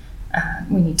areas,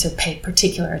 we need to pay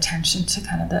particular attention to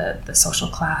kind of the social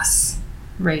class,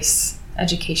 race,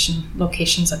 education,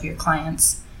 locations of your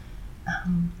clients.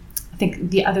 I think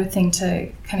the other thing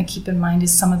to kind of keep in mind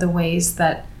is some of the ways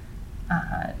that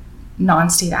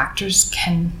non-state actors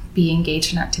can be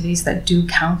engaged in activities that do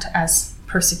count as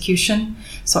persecution.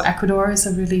 So Ecuador is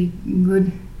a really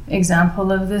good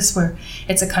example of this, where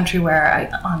it's a country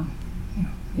where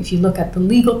if you look at the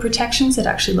legal protections, it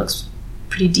actually looks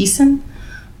pretty decent,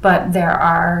 but there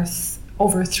are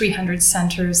over 300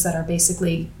 centers that are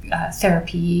basically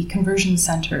therapy conversion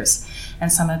centers,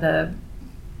 and some of the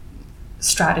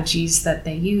strategies that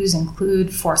they use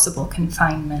include forcible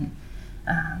confinement,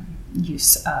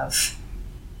 use of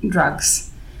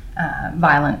drugs,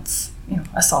 violence,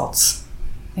 assaults,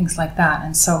 things like that.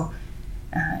 And so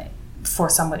for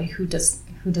somebody who does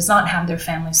not have their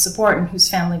family's support, and whose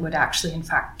family would actually in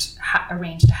fact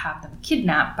arrange to have them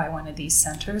kidnapped by one of these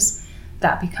centers,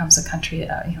 that becomes a country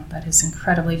that is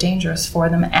incredibly dangerous for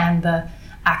them. And the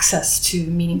access to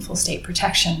meaningful state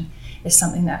protection is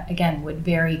something that, again, would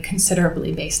vary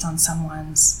considerably based on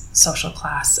someone's social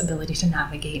class, ability to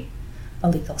navigate a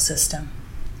legal system,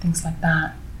 things like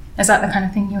that. Is that the kind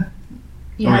of thing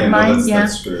you have in mind?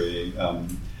 That's very.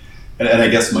 And I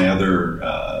guess my other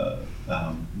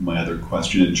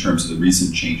question in terms of the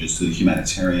recent changes to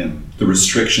the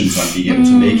restrictions on being able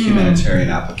to make humanitarian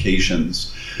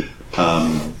applications,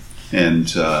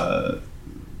 and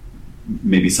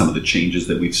maybe some of the changes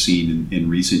that we've seen in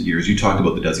recent years. You talked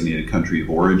about the designated country of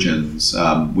origins,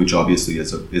 which obviously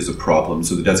is a problem.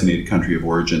 So the designated country of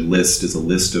origin list is a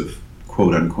list of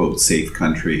quote unquote safe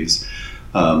countries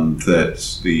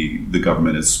that the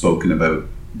government has spoken about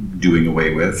doing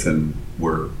away with, and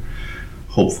we're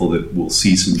hopeful that we'll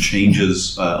see some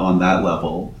changes on that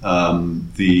level.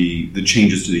 The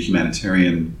changes to the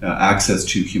humanitarian access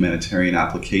to humanitarian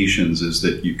applications is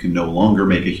that you can no longer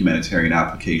make a humanitarian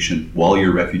application while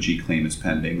your refugee claim is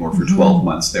pending, or for 12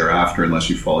 months thereafter, unless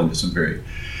you fall into some very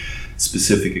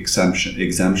specific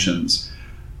exemptions.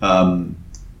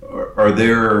 Are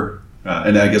there,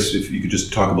 and I guess if you could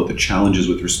just talk about the challenges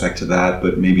with respect to that,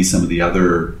 but maybe some of the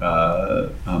other,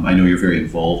 I know you're very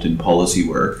involved in policy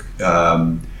work.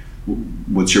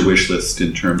 What's your wish list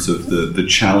in terms of the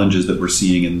challenges that we're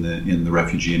seeing in the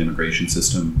refugee and immigration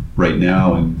system right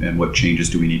now, and what changes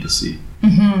do we need to see?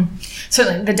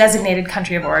 Certainly, the designated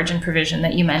country of origin provision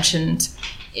that you mentioned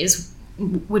is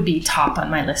would be top on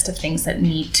my list of things that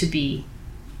need to be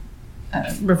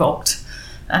revoked.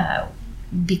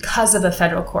 Because of a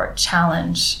federal court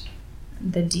challenge,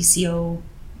 the DCO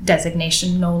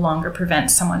designation no longer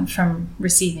prevents someone from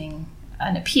receiving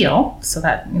an appeal, so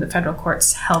that the federal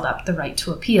courts held up the right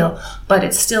to appeal, but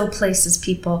it still places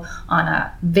people on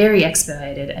a very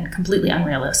expedited and completely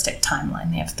unrealistic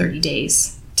timeline. They have 30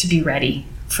 days to be ready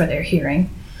for their hearing.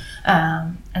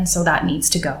 And so that needs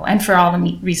to go. And for all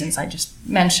the reasons I just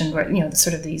mentioned, where,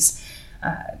 sort of these,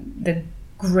 the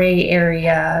gray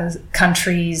area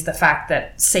countries, the fact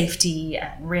that safety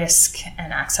and risk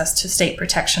and access to state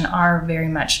protection are very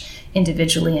much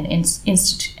individually and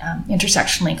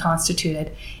intersectionally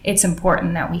constituted, it's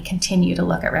important that we continue to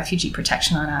look at refugee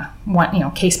protection on a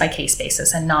case-by-case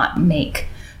basis and not make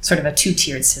sort of a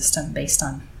two-tiered system based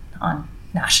on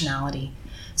nationality.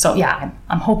 So yeah,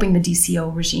 I'm hoping the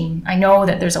DCO regime, I know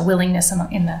that there's a willingness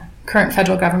in the current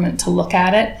federal government to look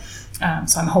at it,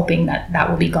 so I'm hoping that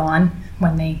will be gone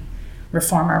when they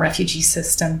reform our refugee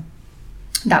system.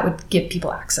 That would give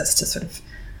people access to sort of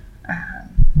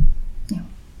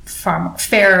far more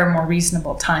fair, more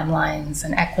reasonable timelines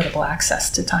and equitable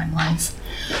access to timelines.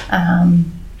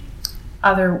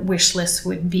 Other wish lists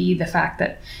would be the fact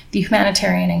that the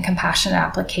humanitarian and compassionate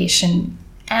application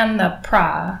and the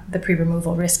PRA, the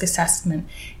pre-removal risk assessment,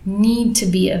 need to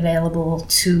be available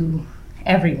to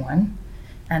everyone.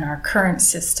 And our current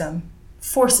system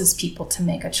forces people to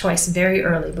make a choice very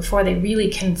early before they really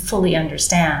can fully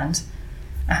understand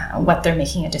what they're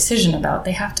making a decision about.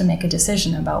 They have to make a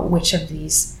decision about which of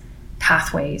these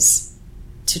pathways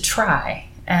to try.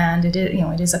 And it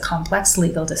is a complex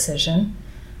legal decision.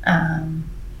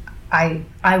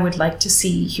 I would like to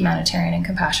see humanitarian and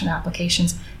compassionate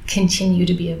applications continue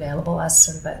to be available as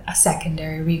sort of a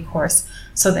secondary recourse,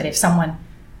 so that if someone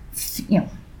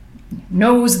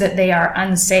knows that they are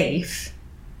unsafe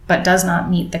but does not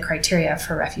meet the criteria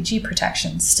for refugee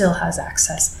protection, still has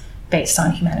access based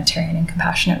on humanitarian and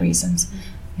compassionate reasons.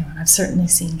 And I've certainly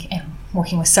seen,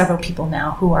 working with several people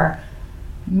now who are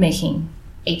making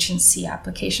H&C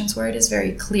applications where it is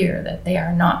very clear that they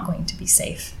are not going to be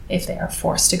safe if they are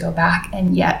forced to go back,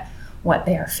 and yet what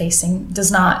they are facing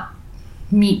does not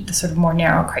meet the sort of more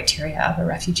narrow criteria of a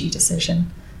refugee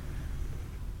decision.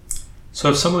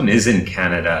 So if someone is in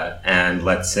Canada and,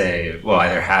 let's say,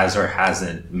 either has or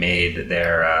hasn't made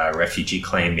their refugee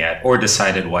claim yet, or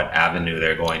decided what avenue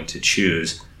they're going to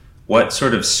choose, what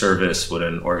sort of service would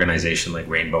an organization like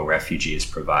Rainbow Refugees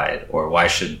provide? Or why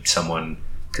should someone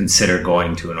consider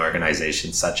going to an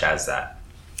organization such as that?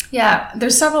 Yeah,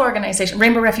 there's several organizations.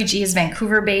 Rainbow Refugee is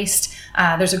Vancouver-based.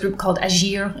 There's a group called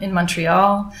Agir in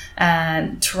Montreal.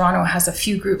 And Toronto has a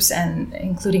few groups, and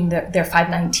including their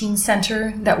 519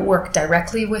 Center, that work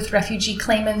directly with refugee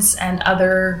claimants and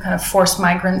other kind of forced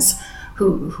migrants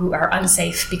who are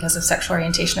unsafe because of sexual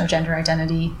orientation or gender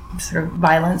identity sort of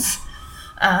violence.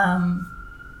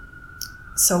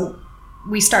 So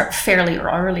we start fairly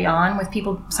early on with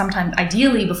people, sometimes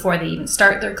ideally before they even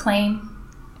start their claim,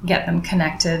 get them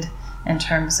connected in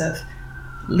terms of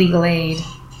legal aid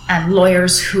and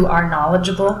lawyers who are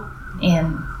knowledgeable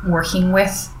in working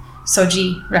with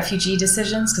SOGI refugee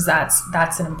decisions, because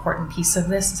that's an important piece of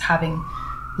this, is having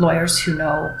lawyers who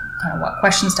know kind of what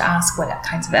questions to ask, what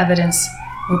kinds of evidence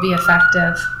will be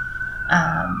effective.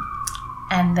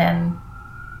 And then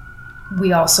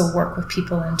we also work with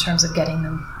people in terms of getting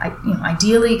them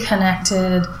ideally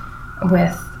connected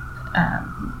with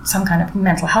some kind of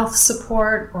mental health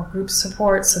support or group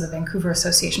support. So the Vancouver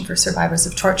Association for Survivors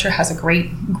of Torture has a great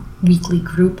weekly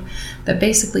group that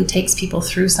basically takes people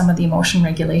through some of the emotion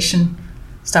regulation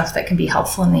stuff that can be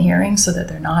helpful in the hearing, so that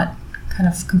they're not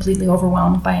kind of completely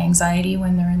overwhelmed by anxiety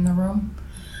when they're in the room.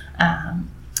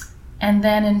 And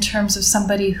then in terms of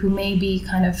somebody who may be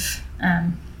kind of,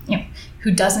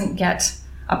 who doesn't get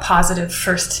a positive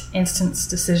first instance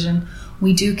decision,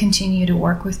 we do continue to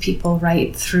work with people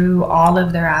right through all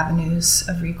of their avenues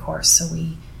of recourse. So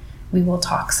we will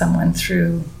talk someone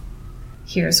through,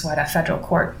 here's what a federal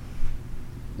court,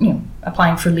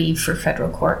 applying for leave for federal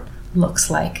court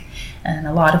looks like. And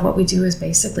a lot of what we do is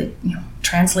basically,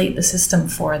 translate the system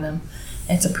for them.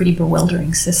 It's a pretty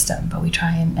bewildering system, but we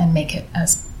try and make it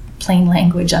as plain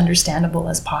language understandable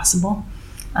as possible.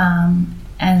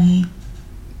 And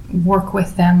work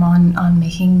with them on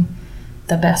making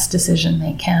the best decision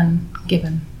they can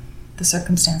given the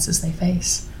circumstances they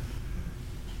face.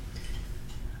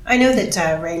 I know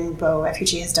that Rainbow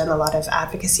Refugee has done a lot of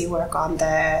advocacy work on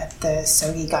the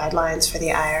SOGI guidelines for the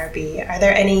IRB. Are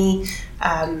there any,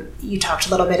 you talked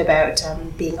a little bit about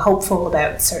being hopeful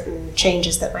about certain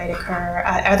changes that might occur.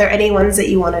 Are there any ones that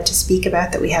you wanted to speak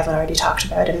about that we haven't already talked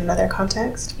about in another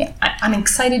context? Yeah, I'm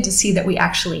excited to see that we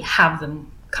actually have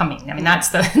them coming. I mean, that's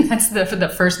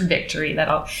the first victory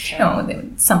that'll,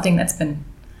 something that's been,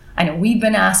 I know we've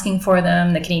been asking for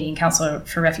them. The Canadian Council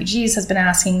for Refugees has been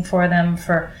asking for them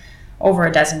for over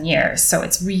a dozen years. So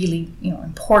it's really,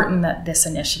 important that this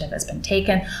initiative has been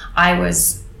taken. I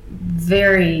was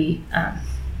very,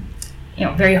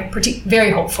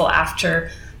 very hopeful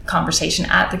after conversation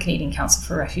at the Canadian Council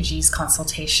for Refugees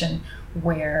consultation,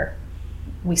 where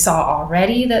we saw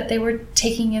already that they were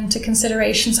taking into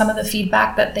consideration some of the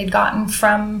feedback that they'd gotten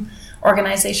from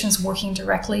organizations working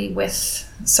directly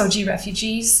with SOGI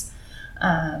refugees.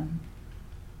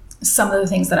 Some of the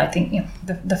things that I think,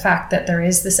 the fact that there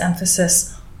is this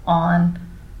emphasis on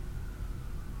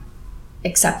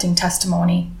accepting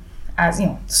testimony as,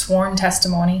 sworn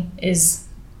testimony is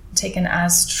taken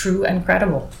as true and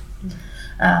credible.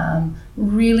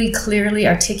 Really clearly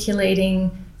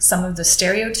articulating some of the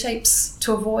stereotypes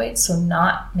to avoid, so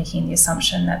not making the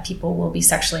assumption that people will be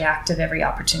sexually active every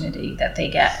opportunity that they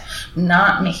get,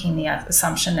 not making the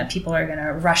assumption that people are going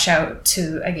to rush out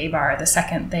to a gay bar the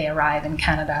second they arrive in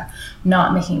Canada,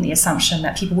 not making the assumption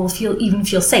that people will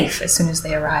feel safe as soon as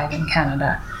they arrive in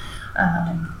Canada.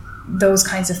 Those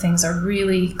kinds of things are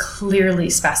really clearly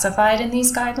specified in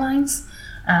these guidelines.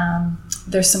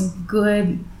 There's some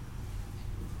good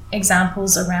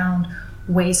examples around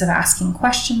ways of asking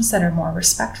questions that are more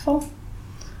respectful.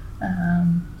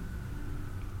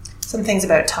 Some things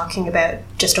about talking about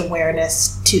just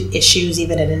awareness to issues,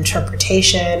 even in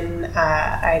interpretation,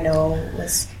 I know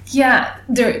was... Yeah,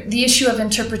 the issue of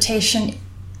interpretation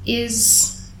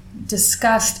is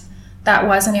discussed. That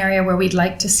was an area where we'd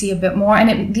like to see a bit more.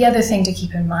 And the other thing to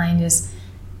keep in mind is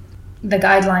the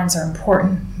guidelines are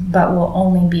important, but will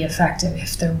only be effective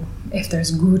if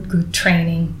there's good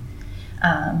training.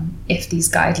 If these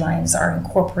guidelines are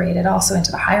incorporated also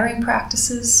into the hiring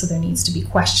practices, so there needs to be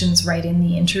questions right in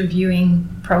the interviewing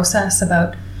process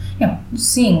about,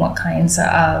 seeing what kinds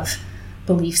of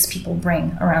beliefs people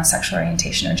bring around sexual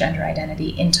orientation or gender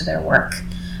identity into their work.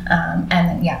 And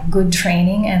then, good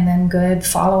training and then good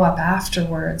follow-up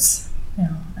afterwards.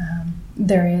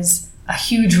 There is a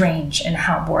huge range in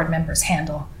how board members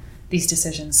handle these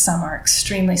decisions. Some are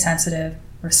extremely sensitive,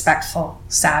 respectful,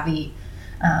 savvy,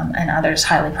 and others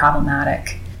highly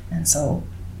problematic. And so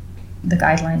the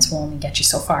guidelines will only get you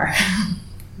so far.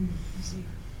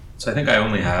 So I think I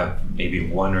only have maybe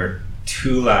one or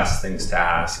two last things to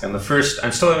ask. And the first,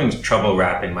 I'm still having trouble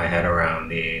wrapping my head around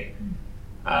the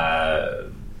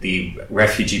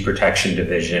Refugee Protection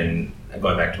Division,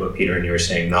 going back to what Peter and you were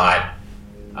saying, not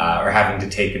or having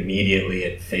to take immediately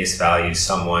at face value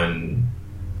someone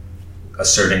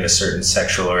asserting a certain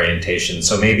sexual orientation.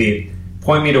 So maybe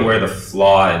point me to where the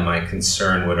flaw in my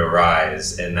concern would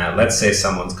arise in that. Let's say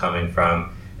someone's coming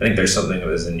from, I think there's something that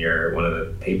was in one of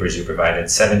the papers you provided,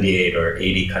 78 or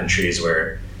 80 countries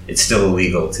where it's still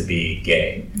illegal to be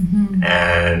gay. Mm-hmm.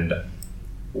 And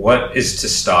what is to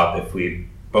stop if we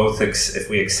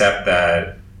accept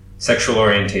that sexual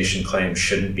orientation claims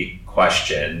shouldn't be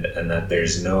questioned, and that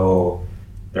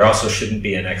there also shouldn't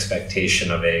be an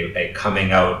expectation of a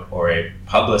coming out or a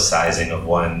publicizing of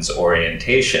one's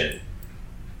orientation.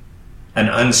 An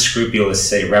unscrupulous,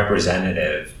 say,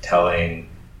 representative telling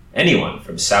anyone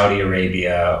from Saudi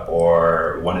Arabia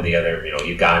or one of the other,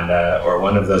 Uganda or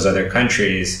one of those other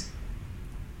countries,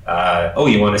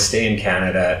 you want to stay in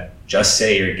Canada, just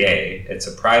say you're gay. It's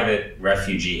a private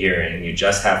refugee hearing. You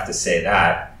just have to say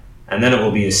that. And then it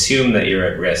will be assumed that you're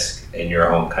at risk in your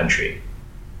home country.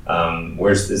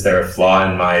 Is there a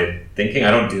flaw in my thinking?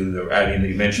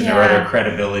 You mentioned there are other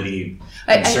credibility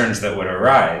concerns that would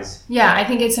arise. Yeah, I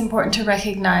think it's important to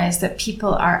recognize that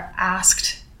people are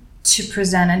asked to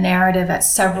present a narrative at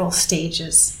several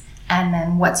stages. And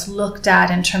then what's looked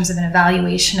at in terms of an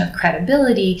evaluation of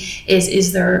credibility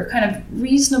is there kind of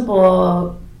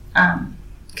reasonable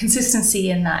consistency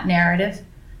in that narrative.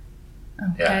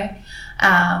 Okay.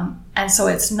 Yeah. And so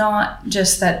it's not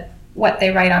just that what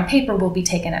they write on paper will be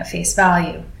taken at face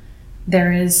value.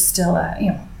 There is still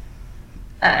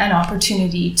an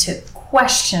opportunity to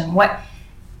question what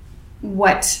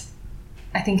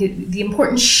I think the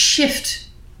important shift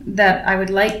that I would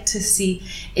like to see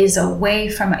is away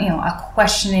from a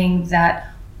questioning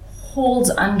that holds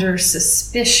under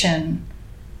suspicion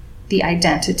the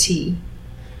identity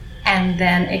and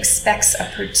then expects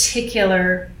a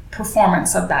particular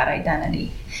performance of that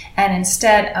identity, and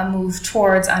instead a move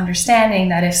towards understanding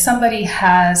that if somebody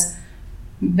has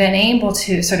been able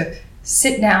to sort of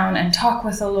sit down and talk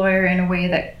with a lawyer in a way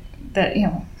that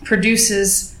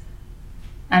produces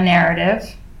a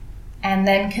narrative, and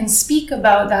then can speak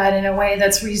about that in a way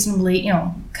that's reasonably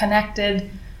connected,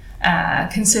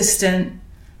 consistent,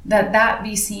 that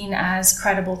be seen as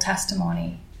credible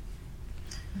testimony.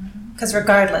 Because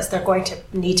regardless, they're going to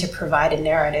need to provide a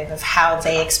narrative of how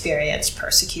they experienced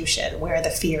persecution, where the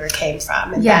fear came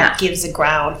from, and that gives a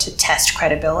ground to test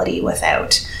credibility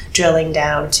without drilling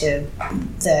down to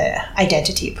the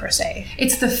identity per se.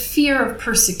 It's the fear of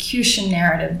persecution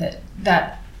narrative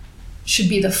that should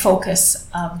be the focus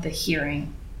of the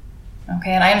hearing.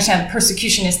 Okay, and I understand that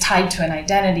persecution is tied to an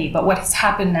identity, but what has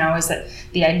happened now is that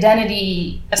the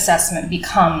identity assessment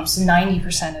becomes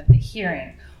 90% of the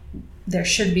hearing. There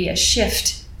should be a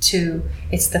shift to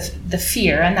it's the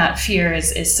fear, and that fear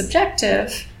is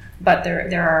subjective, but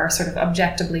there are sort of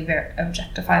objectifiably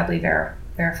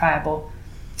verifiable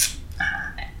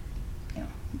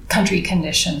country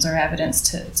conditions or evidence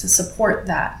to support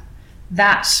that.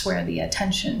 That's where the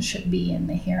attention should be in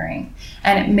the hearing.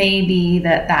 And it may be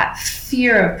that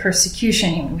fear of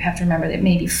persecution, we have to remember that it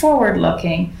may be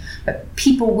forward-looking, but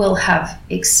people will have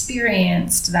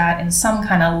experienced that in some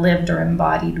kind of lived or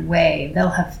embodied way.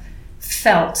 They'll have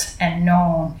felt and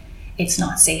known it's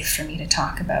not safe for me to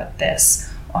talk about this.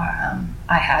 I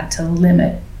had to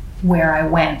limit where I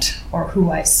went or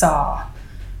who I saw.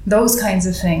 Those kinds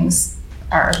of things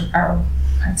are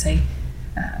I'd say,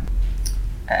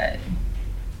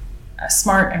 a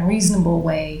smart and reasonable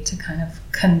way to kind of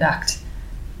conduct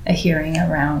a hearing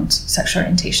around sexual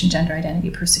orientation, gender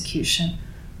identity, persecution,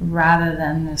 rather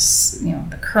than this,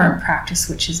 the current practice,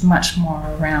 which is much more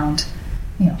around,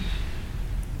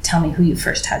 tell me who you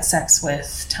first had sex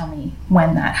with, tell me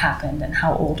when that happened and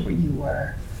how old you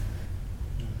were.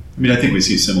 I mean, I think we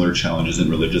see similar challenges in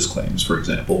religious claims, for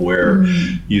example, where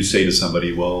you say to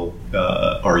somebody, well,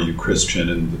 are you Christian?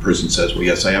 And the person says, well,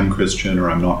 yes, I am Christian, or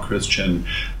I'm not Christian.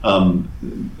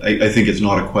 I think it's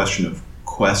not a question of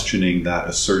questioning that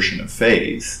assertion of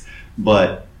faith,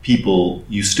 but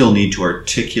you still need to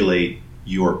articulate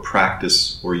your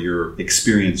practice or your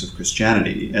experience of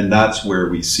Christianity. And that's where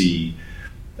we see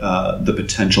the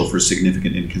potential for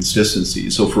significant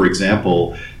inconsistency. So, for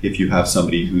example, if you have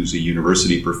somebody who's a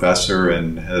university professor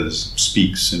and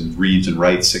speaks and reads and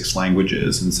writes 6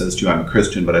 languages and says to you, I'm a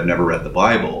Christian, but I've never read the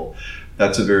Bible,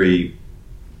 that's a very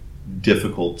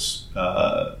difficult,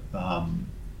 or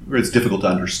it's difficult to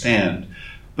understand.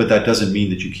 But that doesn't mean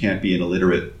that you can't be an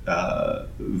illiterate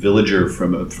villager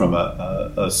from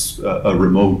a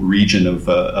remote region of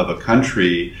a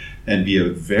country and be a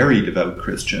very devout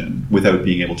Christian without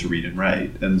being able to read and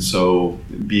write. And so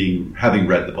having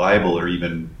read the Bible or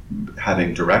even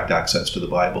having direct access to the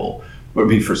Bible,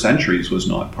 for centuries was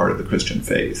not part of the Christian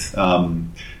faith.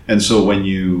 And so when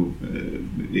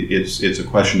it's a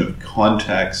question of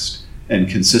context and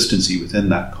consistency within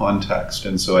that context.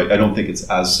 And so I don't think it's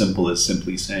as simple as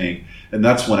simply saying, and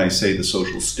that's when I say the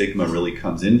social stigma really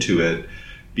comes into it,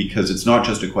 because it's not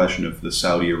just a question of the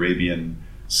Saudi Arabian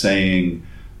saying,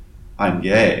 I'm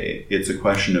gay. It's a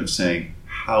question of saying,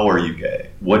 how are you gay?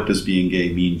 What does being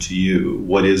gay mean to you?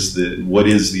 What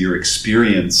is your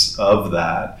experience of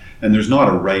that? And there's not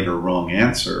a right or wrong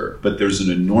answer, but there's an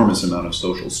enormous amount of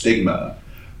social stigma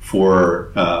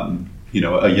for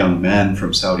a young man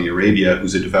from Saudi Arabia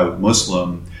who's a devout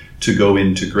Muslim to go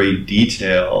into great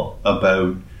detail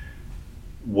about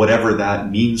whatever that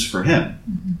means for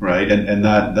him, right? And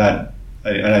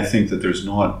I think that there's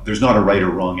not a right or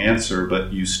wrong answer,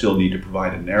 but you still need to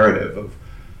provide a narrative of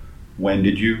when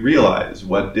did you realize,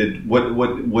 what does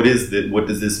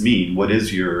this mean? What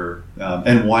is your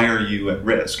and why are you at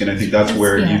risk? And I think that's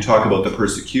where you talk about the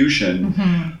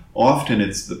persecution. Often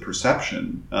it's the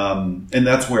perception, and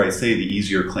that's where I say the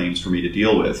easier claims for me to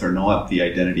deal with are not the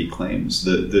identity claims.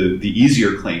 The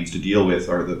easier claims to deal with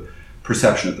are the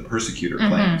perception of the persecutor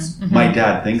claims. My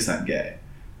dad thinks I'm gay,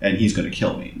 and he's going to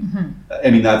kill me. I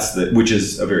mean, which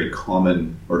is a very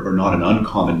common or not an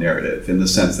uncommon narrative, in the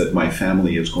sense that my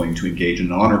family is going to engage in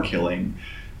an honor killing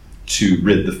to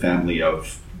rid the family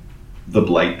of the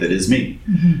blight that is me.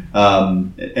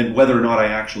 And whether or not I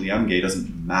actually am gay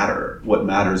doesn't matter. What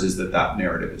matters is that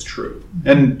narrative is true.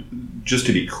 And just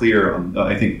to be clear,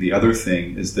 I think the other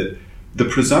thing is that the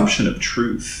presumption of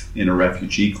truth in a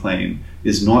refugee claim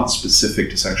is not specific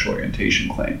to sexual orientation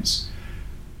claims.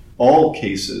 All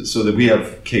cases, so that we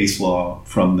have case law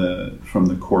from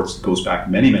the courts that goes back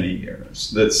many, many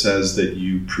years that says that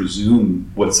you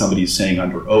presume what somebody's saying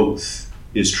under oath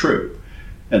is true.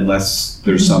 unless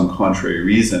there's some contrary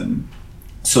reason.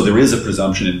 So there is a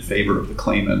presumption in favor of the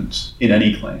claimant in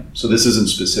any claim. So this isn't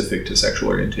specific to sexual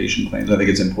orientation claims. I think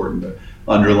it's important to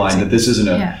underline that this isn't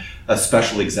a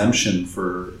special exemption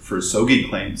for SOGI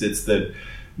claims. It's that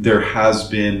there has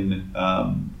been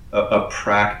a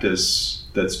practice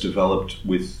that's developed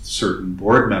with certain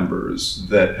board members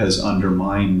that has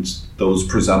undermined those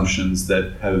presumptions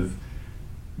that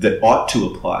ought to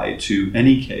apply to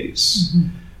any case.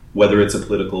 Whether it's a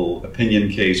political opinion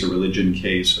case or religion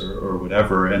case or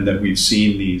whatever, and that we've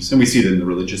seen these, and we see it in the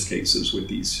religious cases with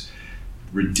these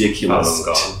ridiculous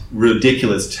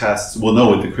tests. Well, no,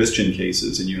 with the Christian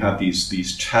cases, and you have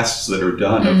these tests that are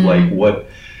done of like what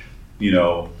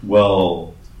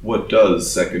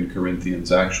does 2 Corinthians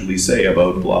actually say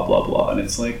about blah blah blah, and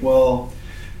it's like, well,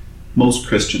 most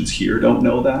Christians here don't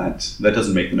know that. That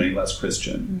doesn't make them any less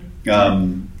Christian,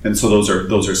 and so those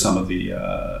are some of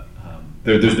the.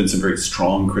 There's been some very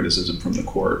strong criticism from the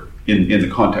court in the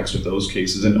context of those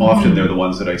cases, and often they're the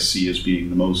ones that I see as being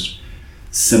the most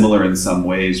similar in some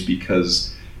ways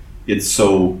because it's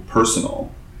so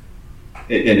personal,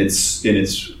 and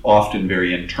it's often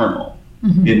very internal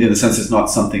in the sense it's not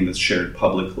something that's shared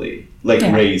publicly, like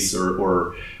race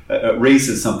or race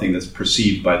is something that's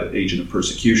perceived by the agent of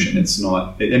persecution. It's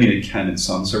not. I mean, it can in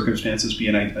some circumstances be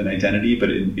an identity, but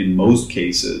in most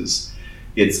cases,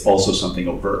 it's also something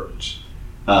overt.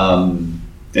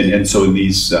 And so in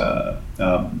these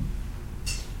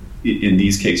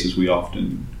cases, we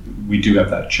do have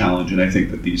that challenge, and I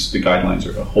think that the guidelines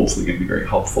are hopefully going to be very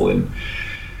helpful in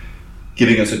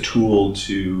giving us a tool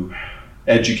to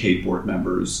educate board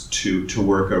members to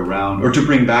work around or to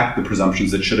bring back the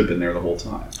presumptions that should have been there the whole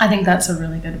time. I think that's a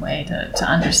really good way to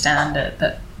understand it,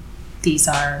 that these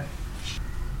are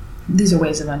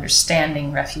ways of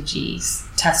understanding refugees'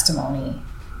 testimony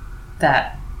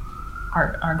that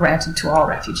are granted to all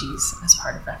refugees as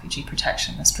part of refugee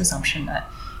protection, this presumption that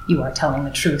you are telling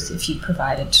the truth if you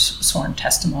provided sworn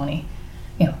testimony,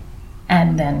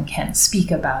 and then can speak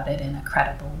about it in a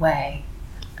credible way,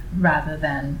 rather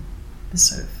than this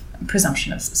sort of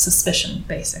presumption of suspicion,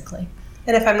 basically.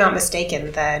 And if I'm not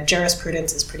mistaken, the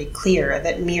jurisprudence is pretty clear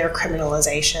that mere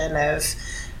criminalization of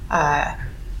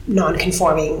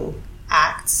non-conforming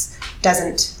acts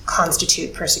doesn't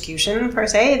constitute persecution per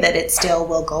se, that it still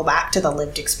will go back to the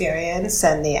lived experience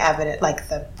and the evidence, like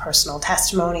the personal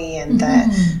testimony and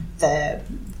the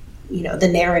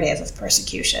narrative of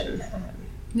persecution.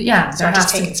 It's not just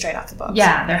taken straight off the books.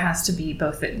 Yeah, there has to be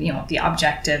both the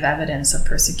objective evidence of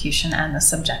persecution and the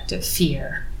subjective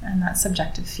fear, and that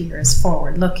subjective fear is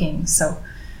forward-looking. So,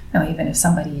 even if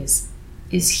somebody is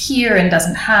here and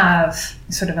doesn't have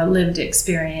sort of a lived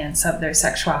experience of their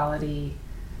sexuality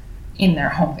in their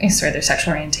home, their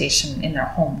sexual orientation in their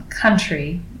home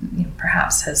country,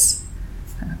 perhaps has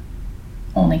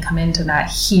only come into that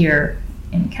here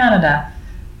in Canada,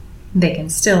 they can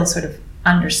still sort of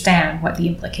understand what the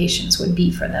implications would be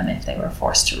for them if they were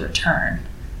forced to return.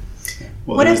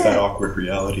 Well, there is that awkward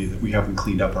reality that we haven't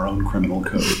cleaned up our own criminal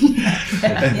code.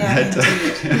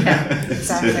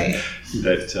 Exactly.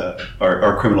 That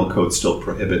our criminal code still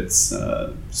prohibits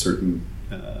certain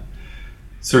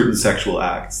sexual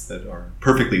acts that are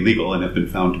perfectly legal and have been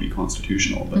found to be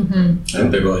constitutional. But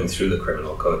and they're going through the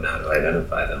criminal code now to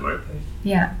identify them, aren't they?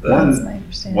 Yeah, that's my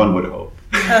understanding. One would hope.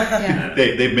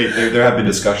 There have been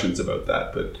discussions about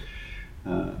that, but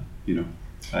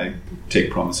I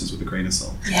take promises with a grain of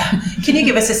salt. Yeah. Can you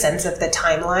give us a sense of the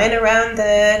timeline around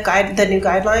the new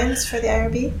guidelines for the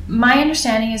IRB? My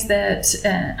understanding is that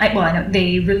I know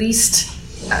they released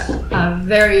a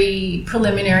very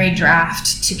preliminary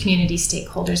draft to community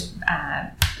stakeholders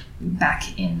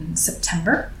back in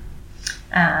September,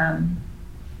 and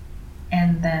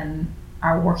then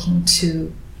are working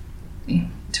to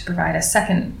provide a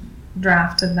second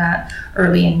draft of that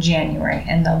early in January,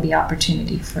 and there'll be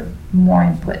opportunity for more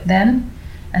input then,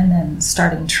 and then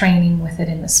starting training with it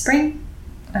in the spring,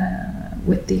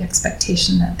 with the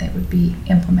expectation that they would be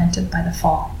implemented by the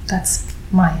fall. That's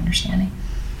my understanding.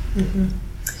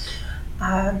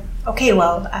 Okay,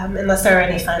 well, unless there are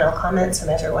any final comments from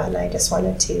everyone, I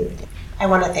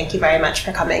want to thank you very much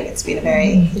for coming. It's been a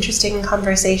very interesting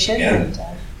conversation, and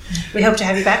we hope to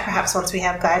have you back perhaps once we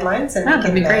have guidelines, and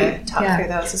we can talk through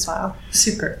those as well.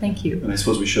 Super, thank you. And I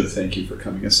suppose we should thank you for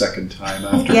coming a second time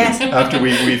after after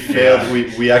we failed.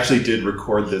 We actually did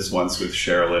record this once with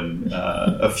Sherilyn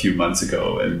a few months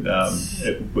ago, and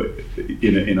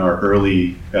in our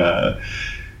early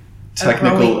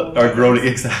our growing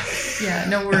exactly. Yeah,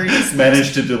 no worries.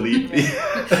 Managed to delete me.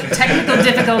 Technical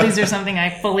difficulties are something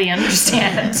I fully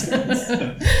understand.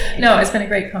 No, it's been a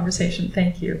great conversation.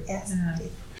 Thank you. Yes.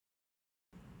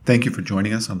 Thank you for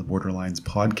joining us on the Borderlines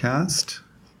podcast.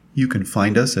 You can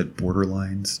find us at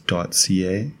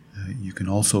borderlines.ca. You can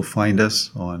also find us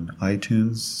on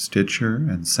iTunes, Stitcher,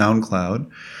 and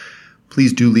SoundCloud.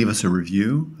 Please do leave us a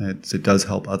review. It does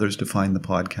help others to find the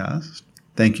podcast.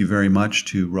 Thank you very much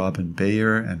to Robin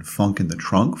Bayer and Funk in the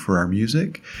Trunk for our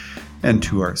music, and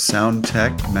to our sound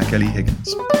tech, Macaulay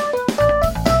Higgins.